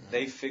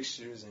 they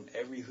fixtures in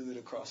every hood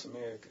across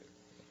America.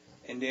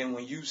 And then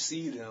when you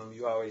see them,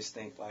 you always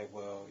think like,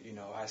 well, you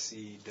know, I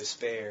see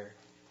despair.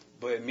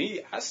 But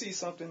me, I see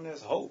something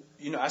that's hope.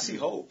 You know, I see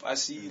hope. I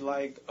see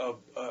like a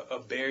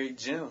buried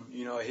gem,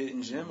 you know, a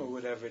hidden gem or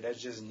whatever that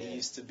just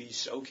needs to be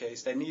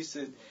showcased.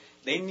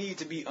 They need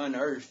to be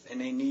unearthed,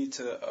 and they need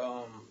to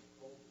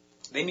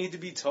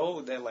be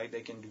told that, like,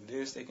 they can do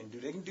this, they can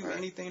do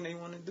anything they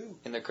want to do.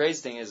 And the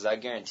crazy thing is, I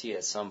guarantee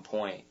at some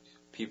point,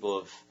 people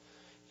have,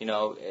 you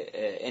know,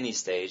 at any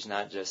stage,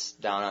 not just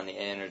down on the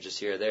end or just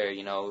here or there,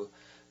 you know,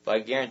 but I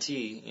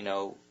guarantee, you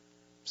know,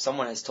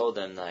 someone has told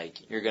them,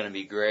 like, you're going to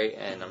be great,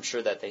 and I'm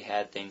sure that they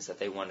had things that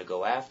they wanted to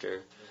go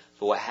after,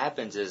 but what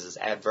happens is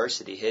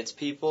adversity hits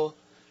people,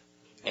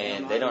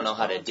 and they don't know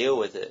how to deal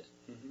with it.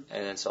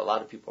 And then so a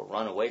lot of people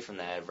run away from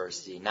that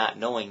adversity, not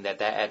knowing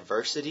that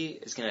adversity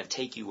is going to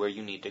take you where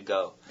you need to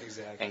go.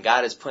 Exactly. And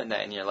God is putting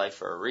that in your life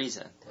for a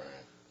reason. Right.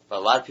 But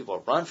a lot of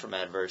people run from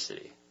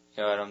adversity.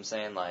 You know what I'm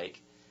saying?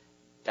 Like,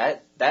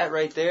 that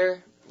right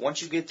there,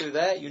 once you get through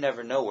that, you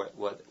never know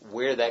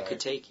where that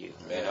could take you.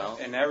 Man. You know?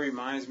 And that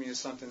reminds me of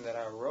something that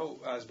I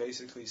wrote. I was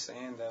basically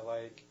saying that,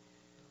 like,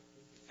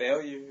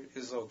 failure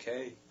is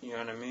okay. You know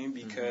what I mean?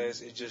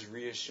 Because it just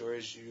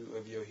reassures you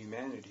of your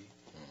humanity.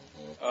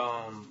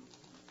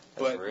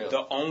 But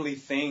the only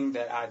thing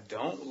that I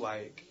don't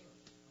like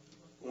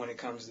when it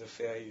comes to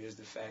failure is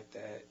the fact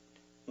that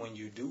when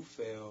you do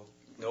fail,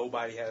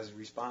 nobody has a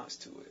response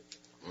to it.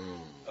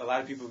 A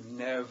lot of people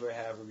never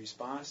have a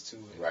response to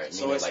it. Right.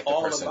 So it's like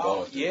all the person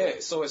about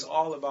it. So it's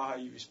all about how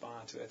you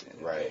respond to it at the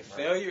end of the day.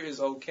 Failure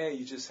is okay.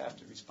 You just have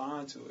to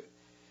respond to it.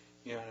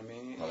 You know what I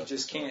mean? 100%. You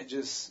just can't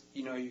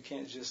you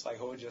can't just like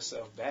hold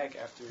yourself back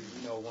after,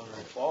 you know, one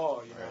or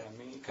fall, you know what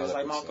I mean? Because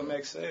like Malcolm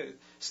X said,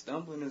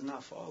 stumbling is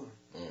not falling.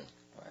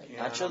 Right. You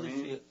know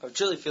I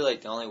truly feel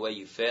like the only way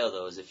you fail,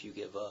 though, is if you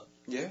give up.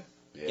 Yeah.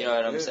 You know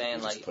what I'm saying?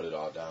 You like, just put it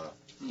all down.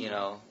 You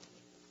know.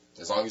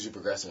 As long as you're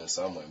progressing in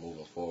some way,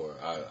 moving forward,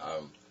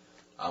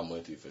 I'm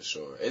with you for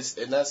sure.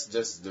 And that's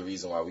just the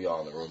reason why we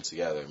all in the room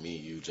together. Me,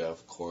 you,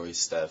 Jeff, Corey,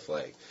 Steph.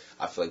 Like,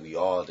 I feel like we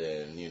all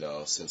did, you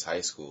know, since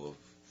high school.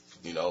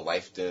 You know,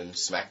 life then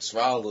smacked us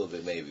around a little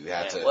bit. Maybe we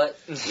had to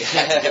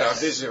get our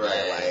vision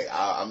right. Like,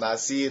 I'm not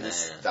seeing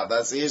this. I'm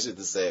not seeing shit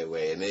the same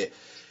way. And it,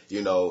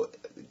 you know,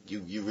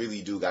 you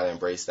really do gotta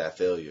embrace that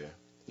failure.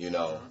 You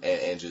know,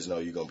 and just know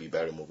you're gonna be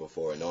better moving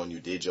forward. Knowing you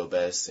did your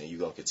best and you're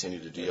gonna continue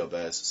to do your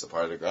best. It's a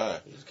part of the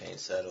grind. You just can't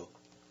settle.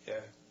 Yeah.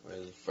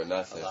 Really. For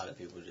nothing. A lot of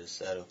people just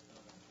settle.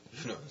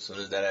 You know, as soon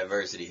as that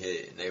adversity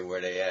hit, they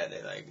where they at.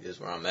 They like, this is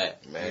where I'm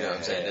at. Man, you know what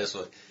I'm saying?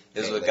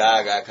 This is what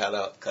God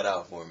got cut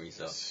out for me.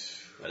 So,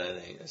 but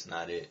that's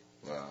not it.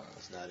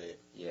 That's not it.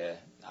 Yeah,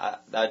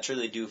 I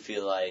truly do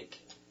feel like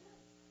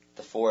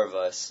the four of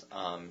us,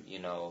 you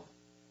know,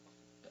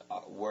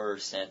 were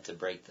sent to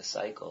break the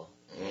cycle.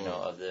 You know,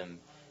 of them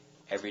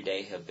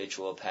everyday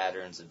habitual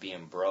patterns of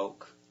being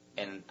broke.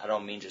 And I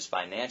don't mean just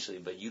financially,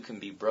 but you can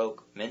be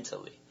broke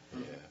mentally.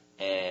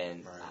 Yeah.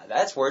 And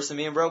that's worse than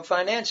being broke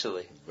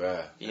financially.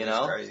 Right. You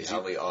know? It's crazy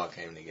how we all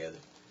came together.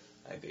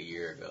 like a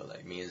year ago.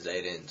 Like me and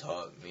Zay didn't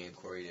talk. Me and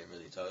Corey didn't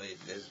really talk.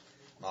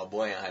 My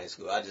boy in high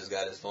school, I just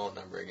got his phone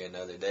number again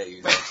the other day.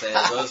 You know what I'm saying?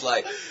 So it's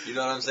like, you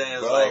know what I'm saying?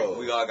 It's like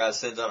we all got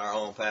sent on our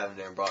own path and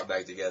then brought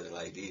back together.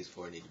 Like these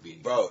four need to be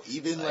together. Bro,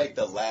 even like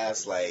the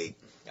last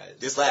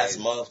this last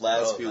crazy. month,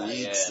 last few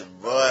weeks,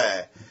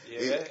 boy.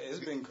 Yeah, it's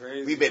been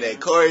crazy. We been at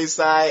Corey's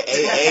side,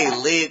 AA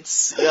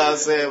Lits, you know what I'm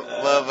saying?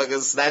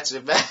 Motherfuckers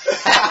snatching back.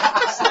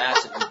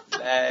 Snatching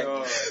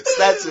bag.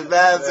 Snatching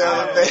bags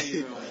on the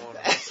baby.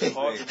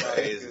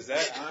 Because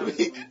that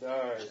honestly,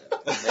 dog.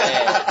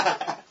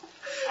 Man.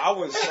 I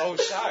was so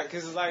shocked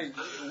because like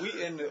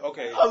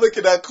I'm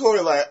looking at Corey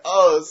like,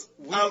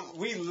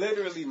 we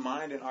literally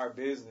minding our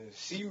business.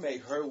 She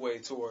made her way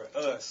toward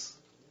us,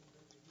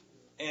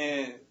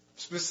 and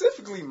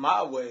specifically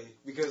my way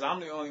because I'm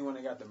the only one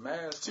that got the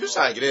mask. She was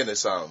trying to get into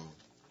something,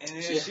 and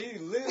then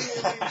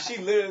she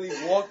literally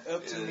walked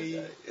up to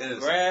me,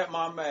 grabbed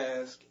my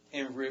mask,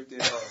 and ripped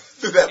it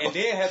off, and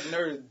then had the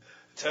nerve.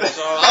 Touch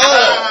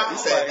all. He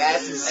said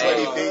that's his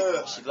sweaty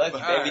feet. She lucky.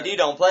 Baby D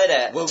don't play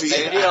that. Baby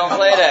D don't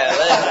play that.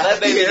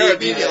 Let Baby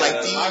D be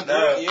like D.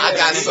 I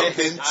got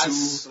something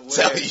to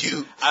tell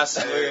you. I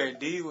swear,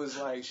 D was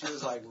like, she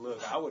was like,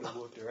 look, I would have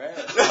whooped her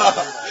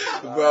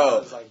ass.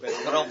 Bro, but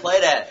don't play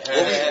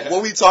that.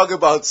 What we talk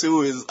about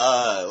too is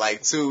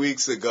like 3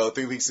 weeks ago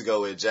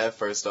when Jeff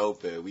first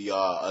opened,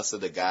 us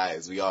and the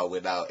guys, we all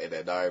went out in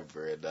Ann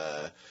Arbor and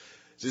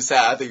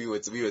I think we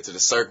went to the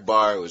Cirque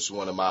Bar, which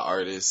one of my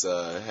artists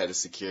had a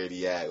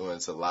security at. We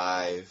went to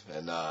Live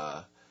and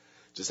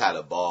just had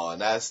a ball. And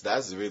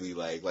that's really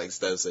like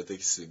Steph said, I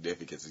think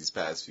significance these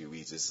past few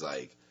weeks. It's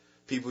like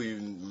people you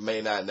may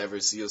not never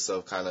see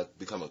yourself kind of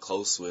becoming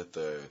close with,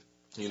 or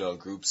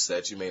groups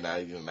that you may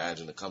not even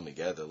imagine to come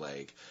together.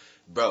 Like,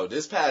 bro,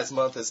 this past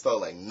month has felt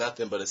like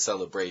nothing but a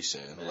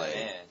celebration. Man.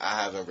 Like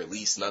I haven't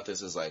released nothing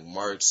since like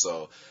March,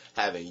 so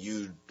having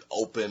you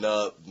open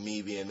up,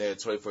 me being there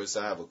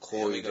 24/7, have a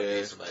Corey there.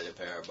 Need somebody to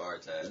pay our bar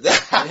tab.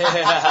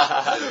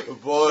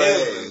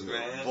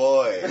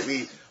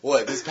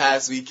 Boy, this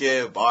past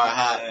weekend, Bar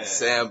Hop,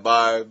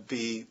 Sandbar,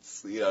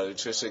 Beats, the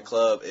Nutrition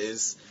Club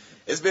it's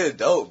been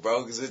dope,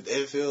 bro, because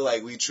it feels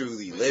like we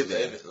truly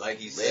living. Like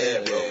he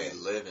said, bro, we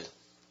living.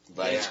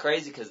 Like, it's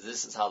crazy because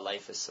this is how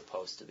life is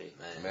supposed to be.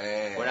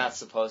 Man. We're not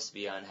supposed to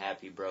be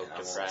unhappy, broke,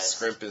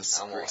 depressed.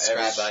 I want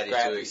everybody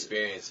to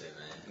experience it,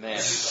 man.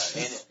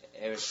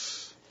 And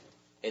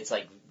it's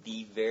like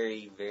the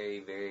very, very,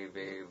 very,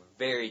 very,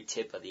 very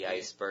tip of the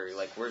iceberg.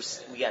 Like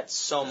we got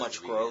so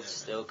much growth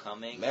still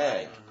coming.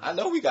 Man, I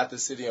know we got the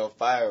city on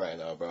fire right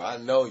now, bro. I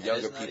know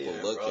younger people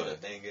looking. Bro, the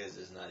thing is,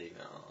 it's not even.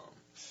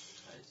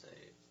 I'd say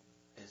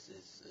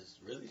it's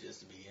really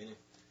just the beginning.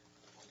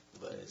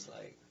 But it's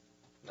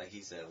like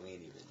he said, we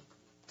ain't even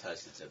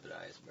touched the tip of the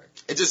iceberg.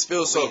 It just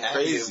feels so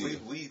crazy.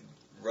 We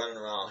running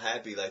around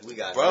happy like we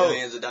got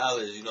millions of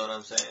dollars, you know what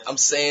I'm saying? I'm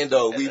saying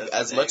though,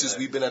 as much as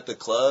we've been at the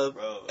club,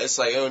 it's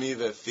like it don't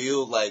even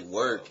feel like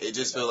work. It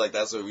just feels like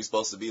that's where we're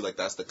supposed to be. Like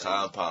that's the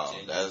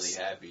compound. That's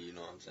really happy, you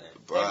know what I'm saying?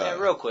 Hey man,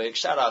 real quick,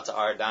 shout out to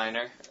our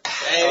diner.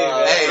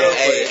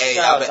 Hey,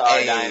 shout out to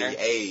our diner.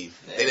 Hey,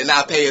 they did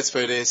not pay us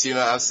for this, you know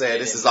what I'm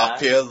saying? This is off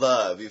pure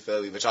love, you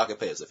feel me? But y'all can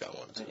pay us if y'all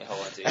want to. Yeah, I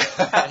want to.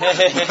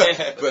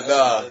 But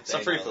nah.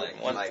 Some free food.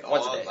 Once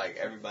a day. Like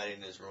everybody in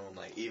this room,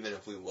 like even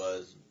if we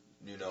was,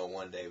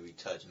 one day we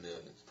touch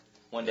millions.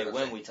 One day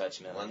when we touch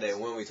millions. One day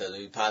when we touch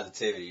millions.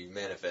 Positivity,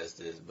 manifest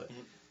this, but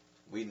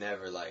we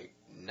never,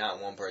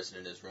 not one person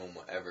in this room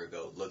will ever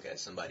go look at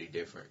somebody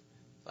different,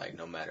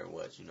 no matter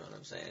what, you know what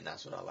I'm saying?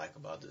 That's what I like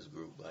about this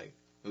group.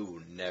 We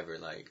will never,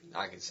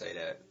 I can say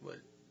that with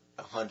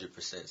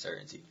 100%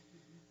 certainty.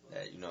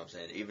 That, you know what I'm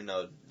saying? Even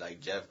though,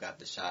 Jeff got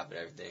the shop and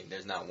everything,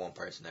 there's not one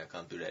person that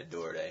come through that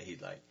door that he,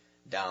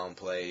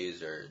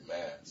 downplays or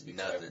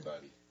nothing.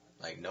 Everybody.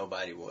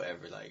 Nobody will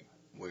ever,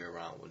 we're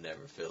around will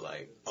never feel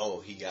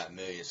he got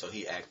millions, so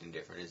he acting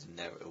different.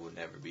 It will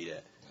never be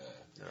that. Yeah.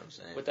 You know what I'm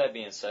saying? With that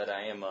being said,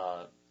 I am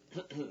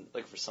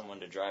looking for someone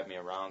to drive me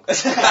around. I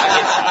get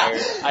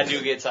tired. I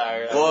do get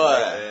tired.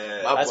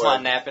 Boy, that's my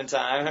napping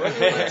time. We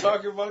were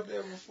talking about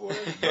that before,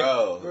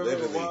 bro.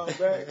 Remember a while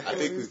back? I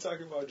think we was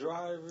talking about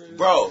drivers,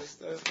 bro.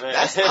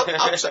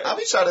 I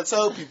be trying to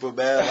tell people,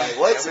 man.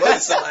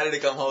 What's somebody to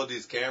come hold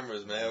these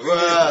cameras, man? Bruh,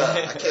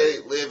 I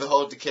can't live and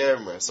hold the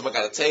camera. Someone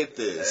got to tape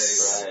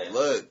this. Right.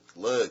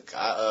 Look.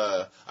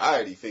 I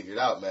already figured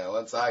out, man.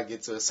 Once I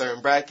get to a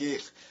certain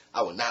bracket,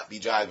 I will not be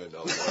driving no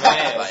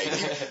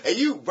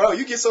more.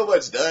 You get so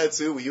much done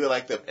too when you in the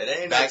it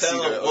ain't no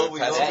telling what we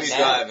gonna be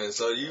driving.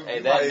 So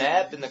that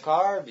nap in the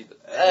car be the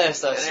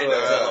best. I swear. Ain't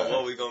no telling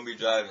what we gonna be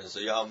driving. So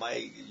y'all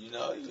might, you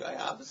might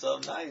have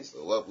something nice.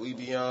 What we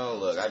be on?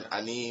 Look,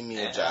 I need me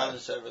a job. Down the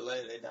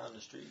Chevrolet, they down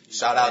the street.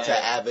 Shout out to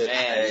Abbott.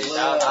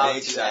 Shout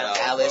out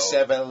to Alice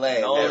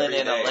Chevrolet. Nolan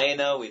and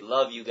Elena, we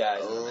love you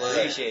guys.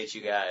 Appreciate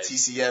you guys.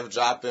 TCF Kev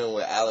dropping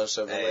with Allen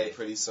Chevrolet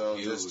pretty soon.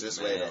 Huge,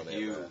 Just man, wait on it.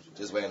 huge.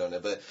 Just waiting on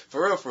it. But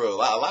for real, a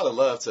lot of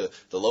love to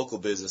the local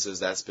businesses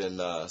that's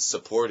been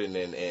supporting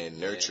and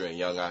nurturing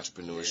young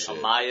entrepreneurship.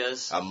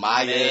 Amaya's.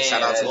 Amaya,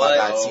 shout out to my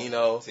guy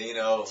Tino.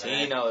 Tino,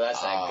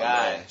 that's that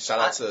guy. Man. Shout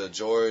out to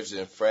George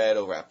and Fred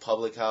over at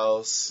Public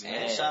House.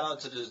 Man, shout out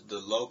to the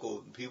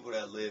local people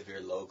that live here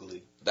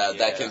locally.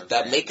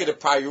 That make it a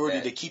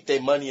priority to keep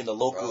their money in the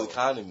local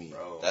economy.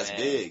 Bro, that's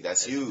big.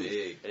 That's huge.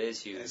 Big. It is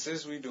huge. And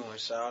since we doing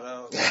shout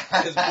outs,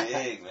 It's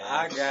big, man.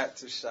 I got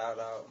to shout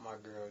out my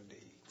girl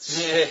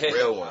D.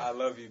 Real one. I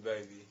love you,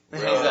 baby. I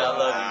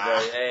love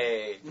you, bro.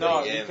 Hey.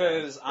 No, Yeah,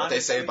 because What honestly,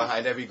 they say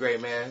behind every great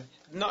man.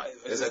 No,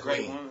 Is it's a a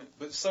great queen. woman.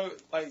 But so,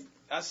 like,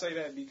 I say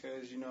that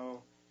because,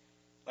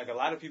 like, a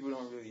lot of people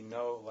don't really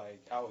know,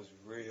 like, I was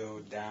real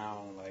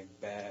down, like,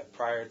 bad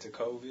prior to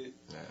COVID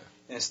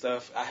and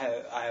stuff. I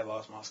had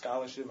lost my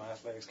scholarship, my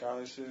athletic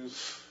scholarship.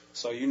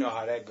 So you know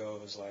how that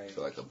goes, like, I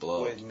feel like a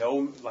blow. with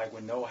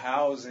no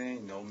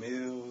housing, no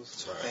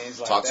meals, things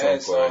like Talk to that.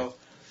 him, Corey.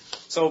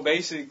 So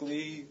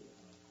basically,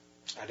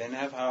 I didn't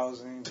have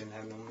housing, didn't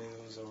have no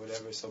meals or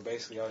whatever. So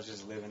basically, I was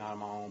just living out of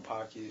my own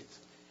pocket,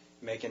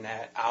 making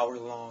that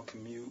hour-long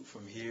commute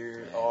from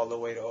here all the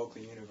way to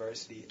Oakland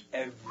University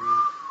every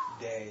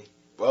day.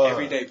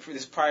 Every day.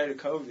 This prior to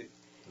COVID.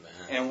 Man.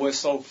 And what's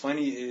so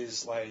funny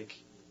is, like,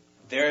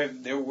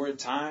 there were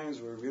times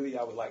where really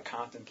I would, like,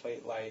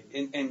 contemplate, like,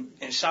 and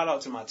shout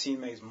out to my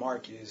teammates,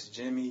 Marcus,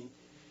 Jimmy,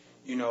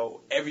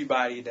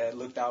 everybody that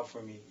looked out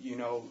for me,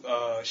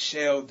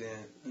 Sheldon,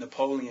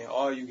 Napoleon,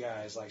 all you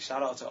guys, like,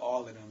 shout out to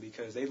all of them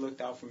because they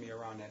looked out for me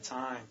around that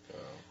time.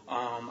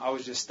 I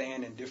was just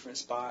staying in different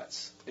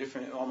spots,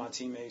 all my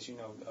teammates,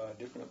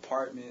 different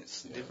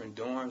apartments, different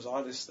dorms,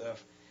 all this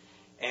stuff.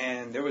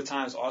 And there were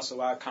times also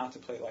I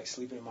contemplate, like,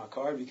 sleeping in my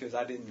car because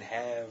I didn't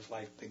have,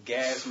 like, the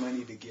gas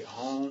money to get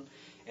home.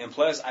 And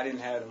plus, I didn't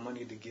have the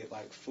money to get,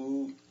 like,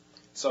 food.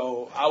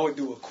 So I would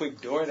do a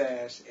quick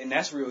DoorDash, and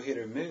that's real hit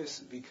or miss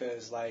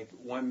because, like,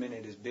 1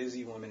 minute is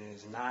busy, 1 minute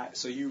is not.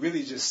 So you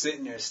really just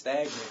sitting there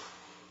stagnant.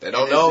 They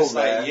don't know, just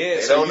man. Like, yeah,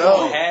 they so don't you know.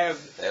 don't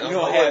have They don't you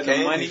know don't what have the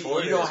came money.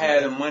 before You don't this,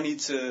 have man. the money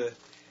to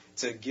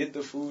get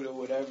the food or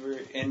whatever.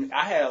 And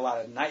I had a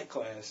lot of night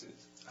classes.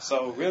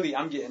 So really,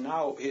 I'm getting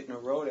out, hitting the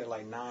road at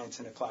like 9,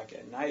 10 o'clock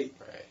at night.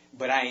 Right.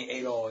 But I ain't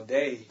ate all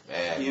day.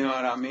 Man. You know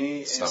what I mean?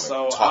 And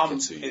so talking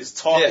to you. it's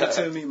talking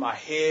to me. My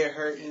head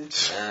hurting.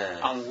 Man.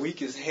 I'm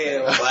weak as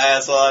hell.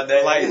 Class all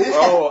day. Like,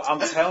 bro, I'm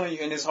telling you,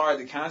 and it's hard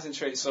to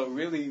concentrate. So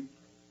really,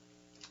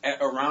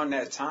 around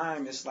that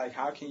time, it's like,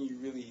 how can you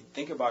really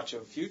think about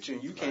your future?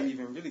 And you can't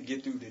even really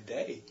get through the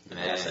day.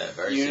 Man, that's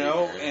adversity, You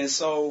know? man. And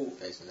so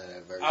Facing that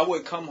adversity. I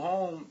would come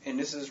home, and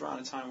this is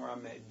around the time where I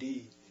met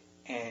D,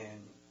 and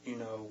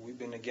we've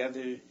been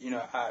together.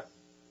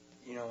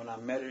 When I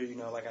met her,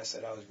 like I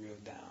said, I was real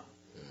down,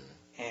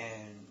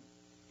 and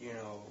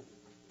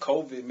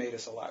COVID made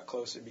us a lot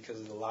closer because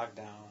of the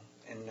lockdown,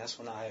 and that's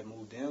when I had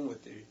moved in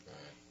with her,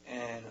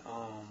 and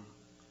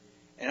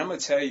I'm gonna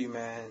tell you,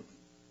 man.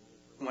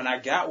 When I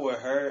got with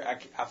her,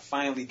 I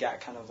finally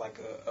got kind of like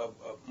a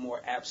more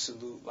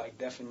absolute like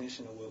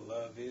definition of what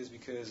love is,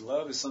 because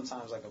love is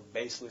sometimes like a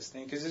baseless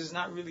thing, because it's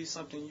not really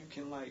something you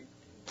can like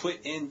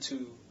put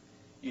into,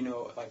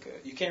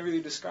 you can't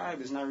really describe.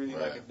 It's not really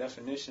like a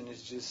definition.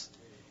 It's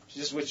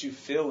just what you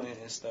feel in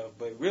and stuff.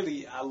 But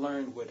really, I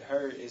learned with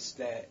her is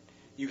that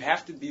you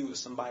have to be with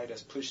somebody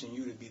that's pushing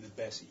you to be the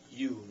best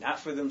you, not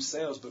for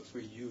themselves, but for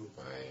you.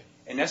 Right.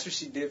 And that's what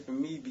she did for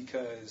me,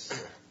 because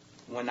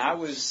when I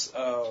was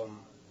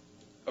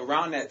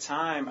around that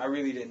time, I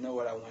really didn't know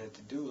what I wanted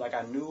to do. Like,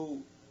 I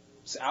knew,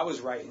 so I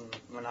was writing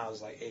when I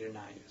was like 8 or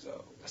 9 years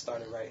old. I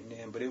started writing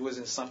then, but it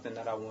wasn't something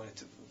that I wanted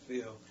to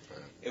fulfill. Right.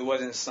 It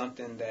wasn't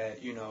something that,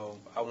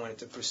 I wanted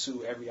to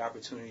pursue every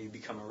opportunity to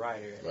become a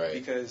writer. Right.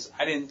 Because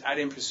I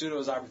didn't pursue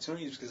those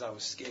opportunities because I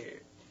was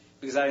scared.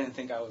 Because I didn't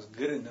think I was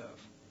good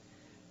enough.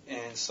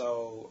 And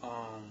so,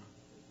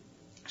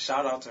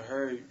 shout out to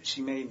her.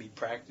 She made me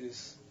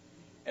practice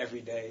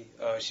every day.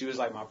 She was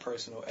like my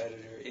personal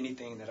editor.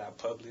 Anything that I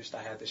published,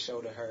 I had to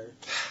show to her.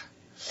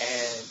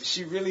 And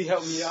she really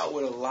helped me out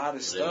with a lot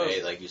of stuff.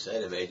 Like you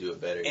said, it made you a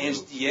better And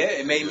you.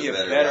 it made me a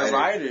better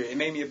writer. It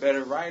made me a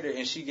better writer,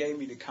 and she gave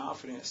me the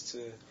confidence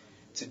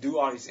to do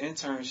all these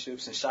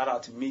internships. And shout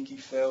out to Mickey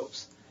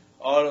Phelps,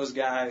 all those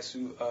guys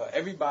who,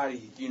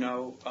 everybody,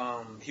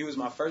 he was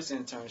my first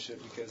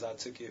internship because I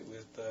took it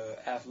with the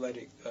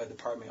athletic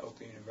department at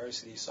Oakland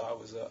University. So I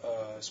was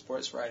a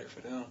sports writer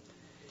for them.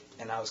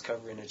 And I was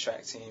covering the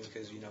track team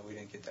because, we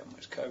didn't get that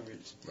much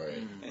coverage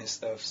and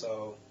stuff.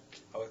 So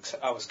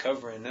I was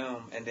covering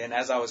them. And then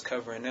as I was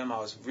covering them, I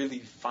was really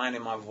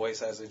finding my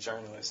voice as a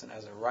journalist and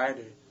as a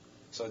writer.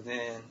 So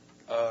then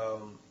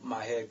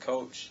my head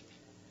coach,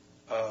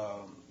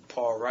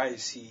 Paul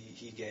Rice,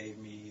 he gave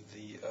me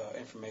the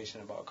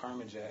information about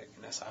Carmen Jack.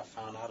 And that's how I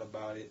found out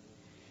about it.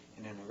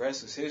 And then the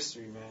rest was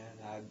history,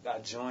 man. I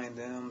joined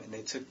them, and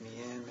they took me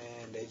in,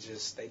 man.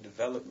 They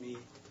developed me,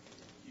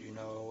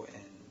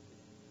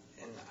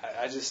 and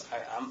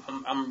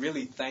I'm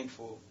really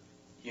thankful,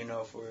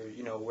 for,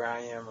 where I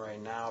am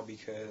right now,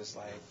 because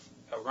like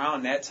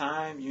around that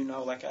time,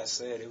 like I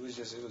said, it was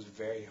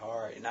very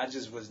hard, and I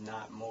just was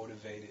not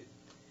motivated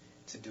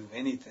to do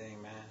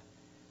anything, man.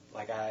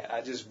 Like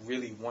I just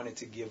really wanted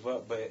to give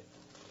up, but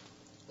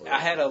I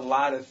had a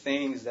lot of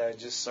things that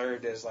just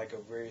served as like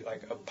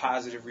a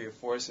positive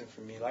reinforcement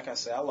for me. Like I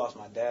said, I lost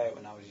my dad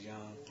when I was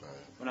young,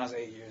 when I was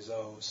 8 years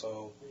old.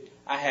 So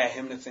I had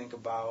him to think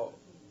about,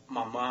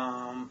 my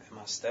mom and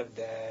my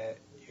stepdad,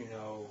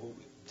 who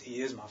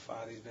he is my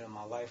father. He's been in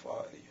my life,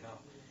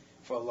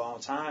 for a long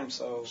time.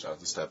 So shout out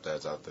to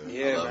stepdads out there.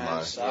 Yeah,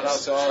 man. Shout out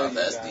to all of you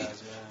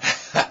guys,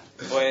 man.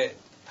 But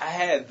I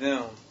had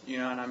them, you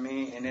know what I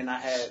mean? And then I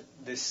had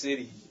this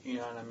city, you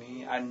know what I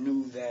mean? I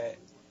knew that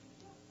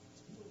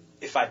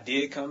if I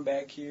did come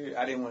back here,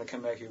 I didn't want to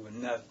come back here with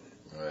nothing.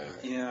 Right.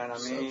 You know what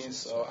I mean?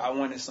 So I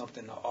wanted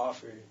something to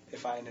offer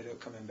if I ended up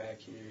coming back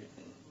here.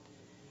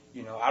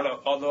 And,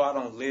 although I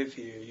don't live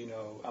here,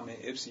 I'm in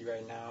Ypsi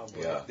right now,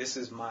 but this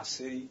is my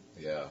city.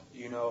 Yeah.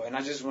 And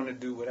I just want to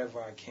do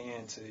whatever I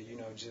can to,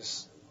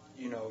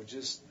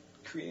 just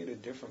create a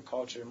different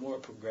culture, a more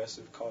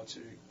progressive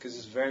culture, because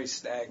it's very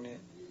stagnant.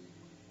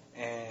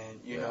 And,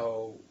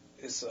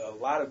 it's a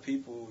lot of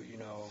people,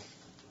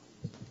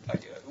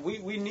 like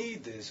we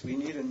need this. We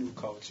need a new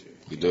culture.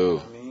 We do. Know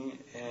what I mean?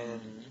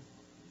 And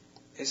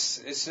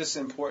it's just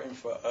important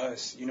for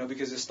us,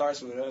 because it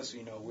starts with us.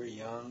 We're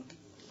young,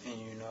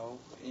 and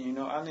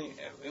I mean,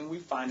 and we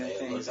finding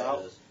things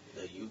out.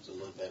 The youth to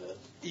look at us.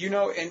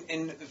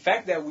 And the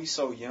fact that we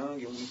so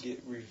young and we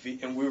get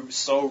and we're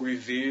so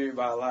revered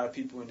by a lot of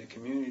people in the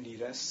community.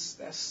 That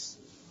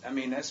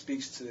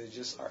speaks to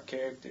just our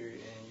character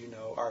and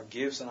our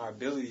gifts and our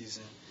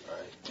abilities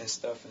and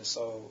stuff. And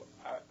so,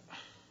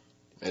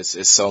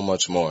 it's so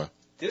much more.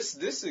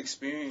 This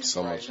experience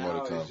so right much now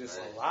more to come. is just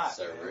a lot.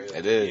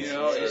 It is.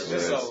 It's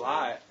just a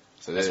lot.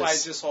 So that's why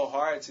it's just so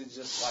hard to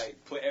just like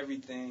put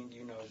everything,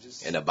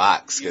 just in a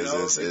box,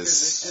 because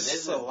it's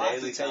just a lot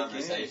daily to take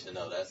conversation. in.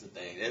 Though that's the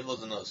thing. There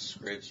wasn't no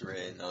scripts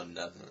written, no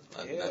nothing,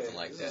 nothing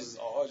like that. This is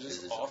all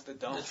just off the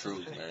dome. The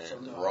truth,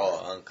 man,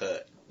 raw,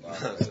 uncut.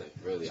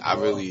 Really,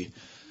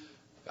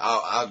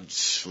 I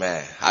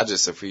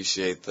just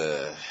appreciate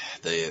the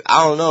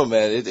I don't know,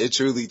 man. It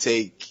truly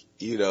take,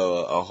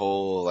 a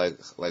whole,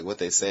 like what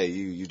they say,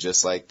 you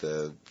just like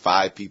the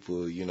 5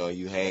 people,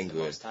 you hang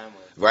with.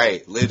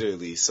 Right,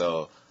 literally.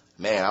 So,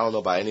 man, I don't know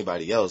about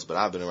anybody else, but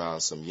I've been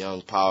around some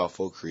young,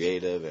 powerful,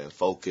 creative, and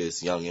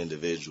focused young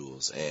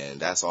individuals, and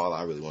that's all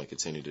I really want to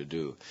continue to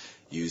do.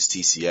 Use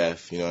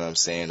TCF, you know what I'm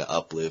saying, to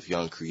uplift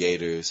young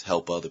creators,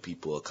 help other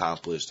people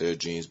accomplish their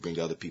dreams, bring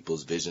other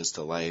people's visions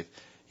to life,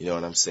 you know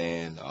what I'm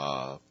saying?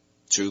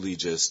 Truly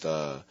just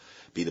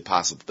be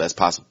the best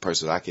possible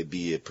person I could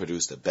be,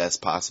 produce the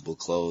best possible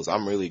clothes.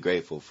 I'm really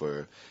grateful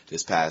for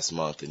this past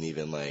month, and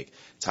even like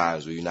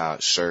times where you're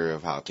not sure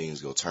of how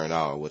things will turn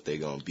out or what they're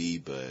going to be,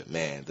 but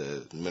man,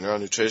 the mineral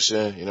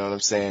nutrition, you know what I'm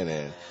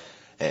saying?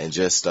 And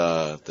just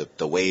the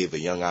wave of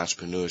young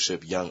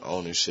entrepreneurship, young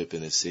ownership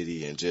in the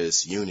city, and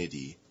just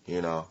unity,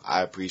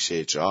 I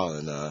appreciate y'all,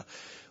 and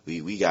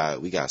we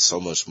got so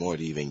much more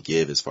to even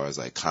give as far as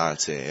like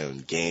content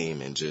and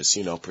game and just,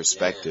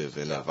 perspective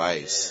and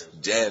advice.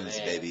 Gems,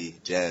 baby,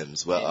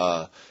 gems.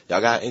 Well,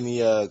 y'all got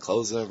any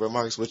closing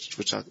remarks? Which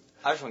y'all?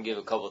 I just want to give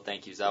a couple of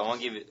thank yous. I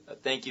want to give a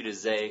thank you to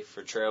Zay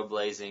for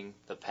trailblazing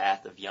the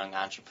path of young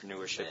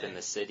entrepreneurship in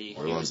the city.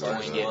 He was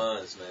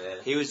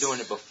doing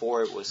it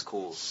before it was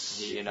cool,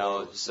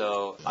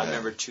 So I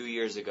remember 2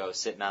 years ago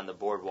sitting on the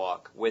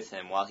boardwalk with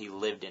him while he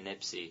lived in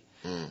Ypsi.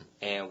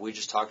 And we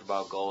just talked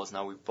about goals.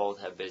 Now we both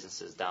have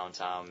businesses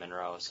downtown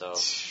Monroe. So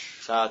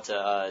shout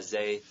out to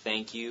Zay.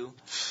 Thank you.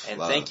 And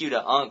thank you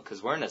to Unc,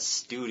 because we're in a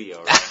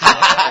studio right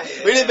now.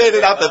 We done made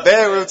it out the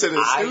bedroom to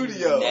the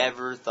studio. I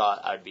never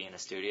thought I'd be in a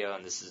studio,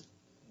 and this is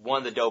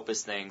one of the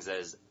dopest things that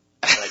is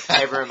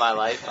ever in my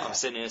life. I'm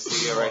sitting in a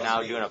studio right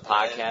now doing a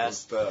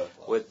podcast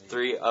with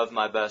 3 of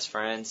my best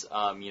friends.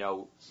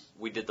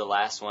 We did the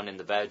last one in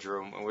the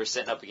bedroom, and we're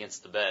sitting up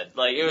against the bed.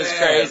 It was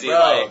crazy.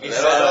 Bro,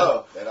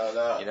 they don't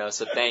know.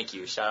 So thank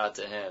you. Shout out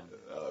to him.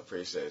 I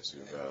appreciate you,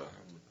 bro.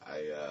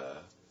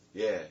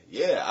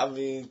 I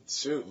mean,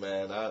 shoot,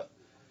 man.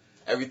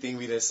 Everything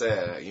we done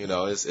said,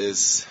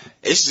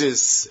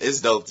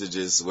 it's dope to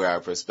just where our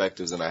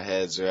perspectives and our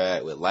heads are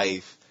at with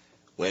life,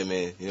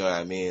 women, you know what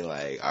I mean?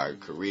 Like, our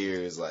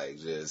careers,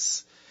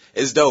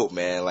 it's dope,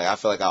 man. I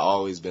feel like I've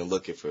always been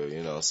looking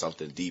for,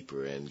 something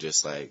deeper, and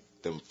just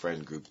them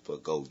friend group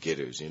of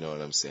go-getters, you know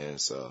what I'm saying?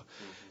 So,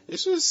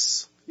 it's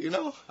just,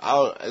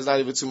 it's not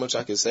even too much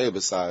I can say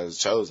besides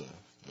chosen.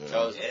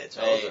 Chosen,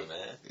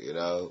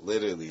 man.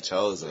 Literally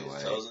chosen.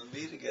 Chosen to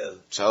be together.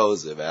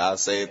 Chosen, man. I'll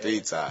say it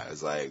 3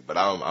 times. But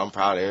I'm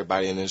proud of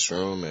everybody in this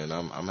room, and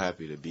I'm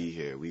happy to be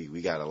here.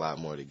 We got a lot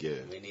more to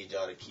give. We need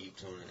y'all to keep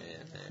tuning in,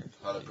 man.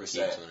 100%.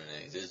 Keep tuning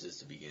in. This is just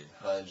the beginning.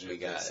 100%. We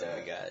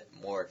got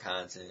more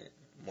content,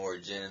 more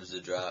gems to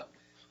drop,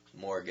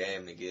 more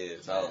game to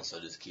give, man. So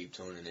just keep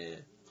tuning in.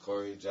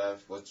 Corey,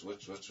 Jeff, what y'all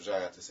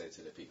got to say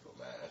to the people,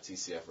 man?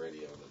 TCF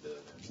Radio in the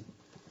building.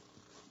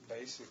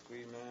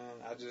 basically,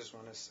 man, I just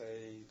want to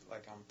say,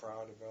 like, I'm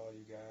proud of all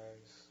you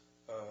guys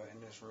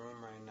in this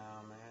room right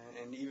now,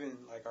 man, and even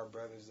like our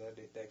brothers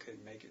that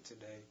couldn't make it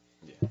today.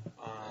 Yeah.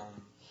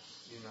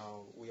 You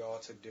know, we all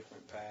took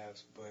different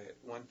paths, but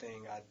one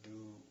thing I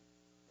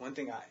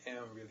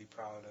am really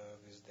proud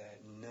of is that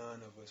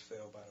none of us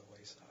fell by the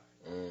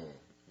wayside.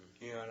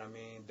 You know what I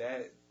mean?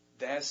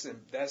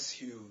 That's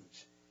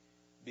huge,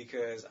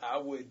 because I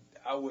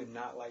would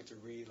not like to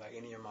read like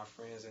any of my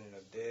friends ended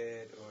up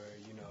dead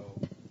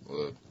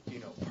or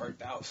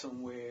parked out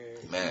somewhere.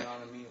 Man. You know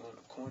what I mean, on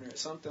a corner,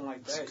 something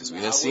like that. Because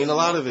we've seen a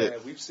lot of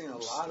it. We've seen a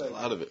lot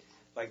of it.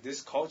 Like,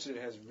 this culture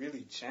has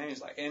really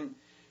changed. Like, and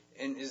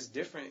it's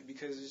different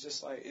because it's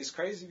just like, it's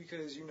crazy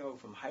because, you know,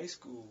 from high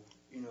school,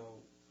 you know,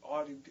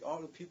 all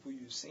the people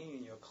you've seen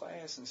in your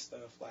class and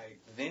stuff, like,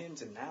 then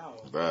to now,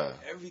 Bruh.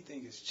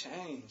 everything has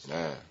changed.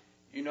 Man.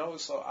 You know,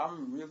 so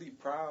I'm really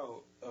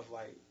proud of,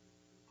 like,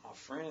 my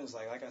friends.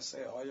 Like I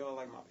said, all y'all,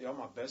 like, y'all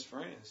my best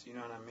friends. You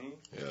know what I mean?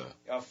 Yeah.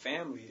 Y'all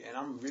family. And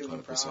I'm really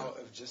 100%. proud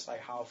of just,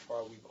 like, how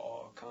far we've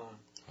all come.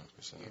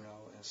 100%. You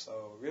know, and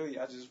so, really,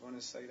 I just want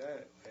to say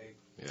that. Like,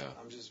 Yeah.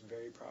 I'm just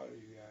very proud of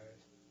you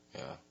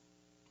guys.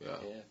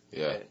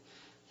 Yeah.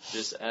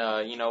 Just,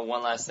 you know,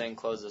 one last thing,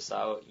 close us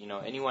out. You know,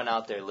 anyone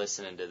out there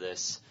listening to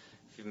this,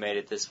 if you've made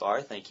it this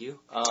far, thank you.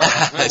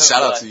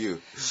 Shout out to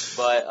you.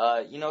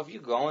 But, you know, if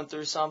you're going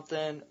through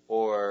something,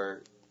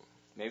 or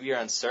maybe you're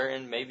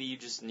uncertain, maybe you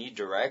just need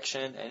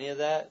direction, any of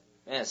that,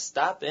 man,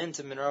 stop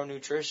into Monroe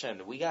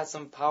Nutrition. We got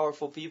some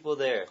powerful people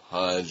there.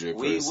 100%.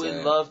 We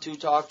would love to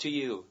talk to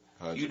you.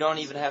 100%. You don't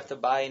even have to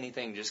buy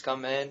anything. Just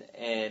come in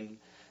and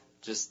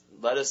just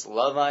let us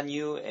love on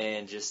you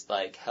and just,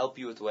 like, help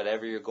you with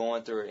whatever you're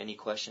going through or any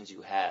questions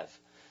you have.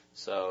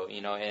 So,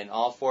 you know, and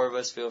all four of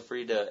us, feel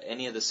free to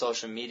any of the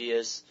social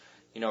medias,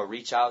 you know,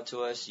 reach out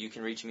to us. You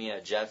can reach me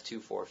at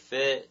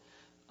Jeff24Fit,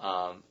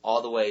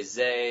 all the way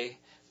Zay.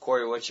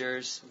 Corey, what's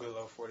yours?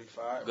 Goodlow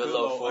 45.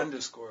 Goodlow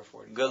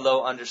 _45.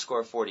 Goodlow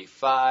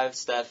 _45.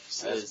 Steph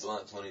says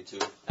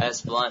S-Blunt22.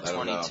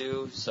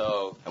 S-Blunt22.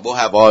 So, and we'll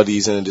have all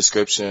these in the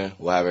description.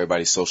 We'll have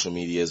everybody's social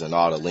medias and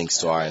all the links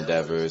to our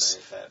endeavors.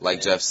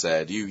 Like Jeff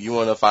said, you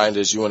want to find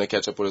us, you want to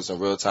catch up with us in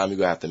real time, you're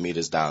going to have to meet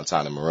us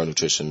downtown in Monroe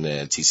Nutrition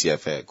and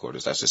TCF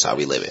headquarters. That's just how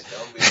we live it.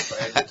 Don't be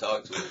afraid to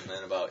talk to us,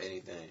 man, about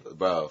anything.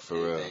 Bro, for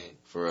real.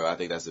 For real. I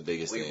think that's the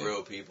biggest thing. We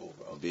real people,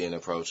 bro. Being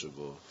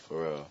approachable.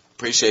 For real.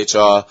 Appreciate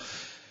y'all.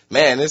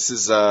 Man, this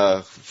is,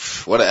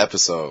 what an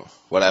episode.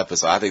 What an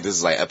episode. I think this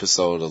is like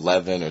episode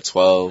 11 or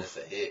 12,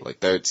 like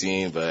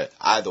 13, but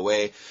either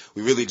way,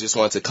 we really just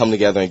wanted to come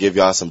together and give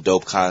y'all some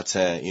dope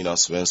content, you know,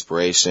 some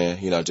inspiration,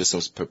 you know, just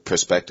some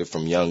perspective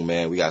from young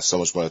men. We got so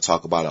much more to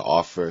talk about and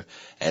offer,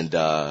 and,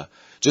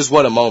 just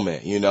what a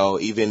moment, you know,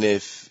 even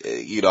if,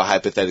 you know,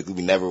 hypothetically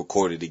we never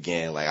recorded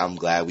again, like, I'm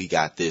glad we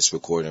got this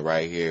recording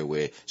right here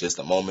with just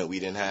a moment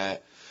we didn't have.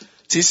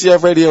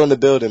 TCF Radio in the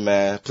building,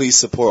 man. Please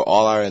support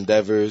all our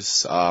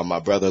endeavors. My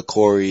brother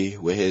Corey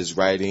with his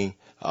writing,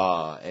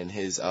 and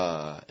his give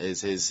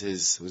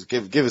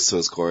us to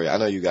us, Corey. I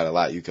know you got a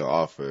lot you can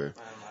offer.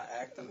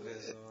 My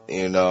activism,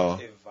 you know,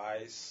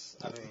 advice.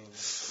 I mean,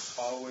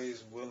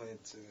 always willing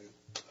to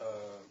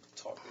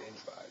talk to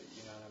anybody.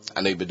 You know what I mean?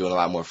 I know you've been doing a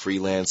lot more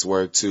freelance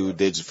work too,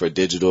 for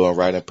digital and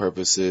writing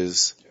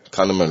purposes.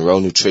 Come to Monroe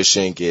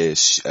Nutrition, get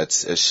a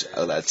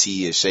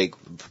tea, a shake.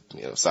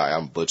 You know, sorry,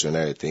 I'm butchering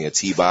everything. A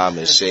T-bomb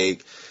and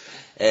shake.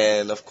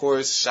 And, of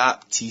course,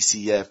 shop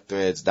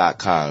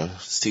TCFthreads.com.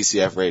 It's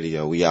TCF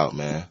Radio. We out,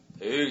 man.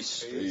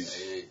 Peace.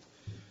 Hey.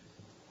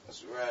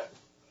 That's a wrap.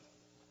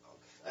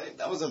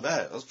 That wasn't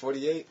bad. That was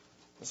 48.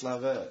 That's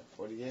not bad.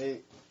 48.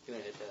 You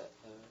gonna hit that?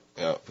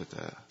 Yeah, put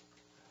that.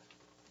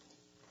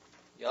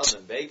 Y'all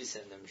been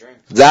babysitting them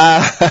drinks. We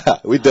I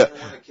done.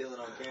 don't want to kill it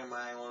on camera.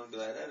 I ain't want to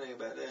be like, that ain't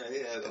about that.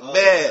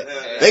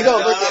 Man, they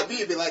gonna look at me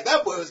and be like,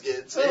 that boy was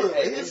getting too.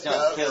 It's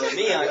not killing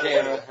me on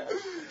camera.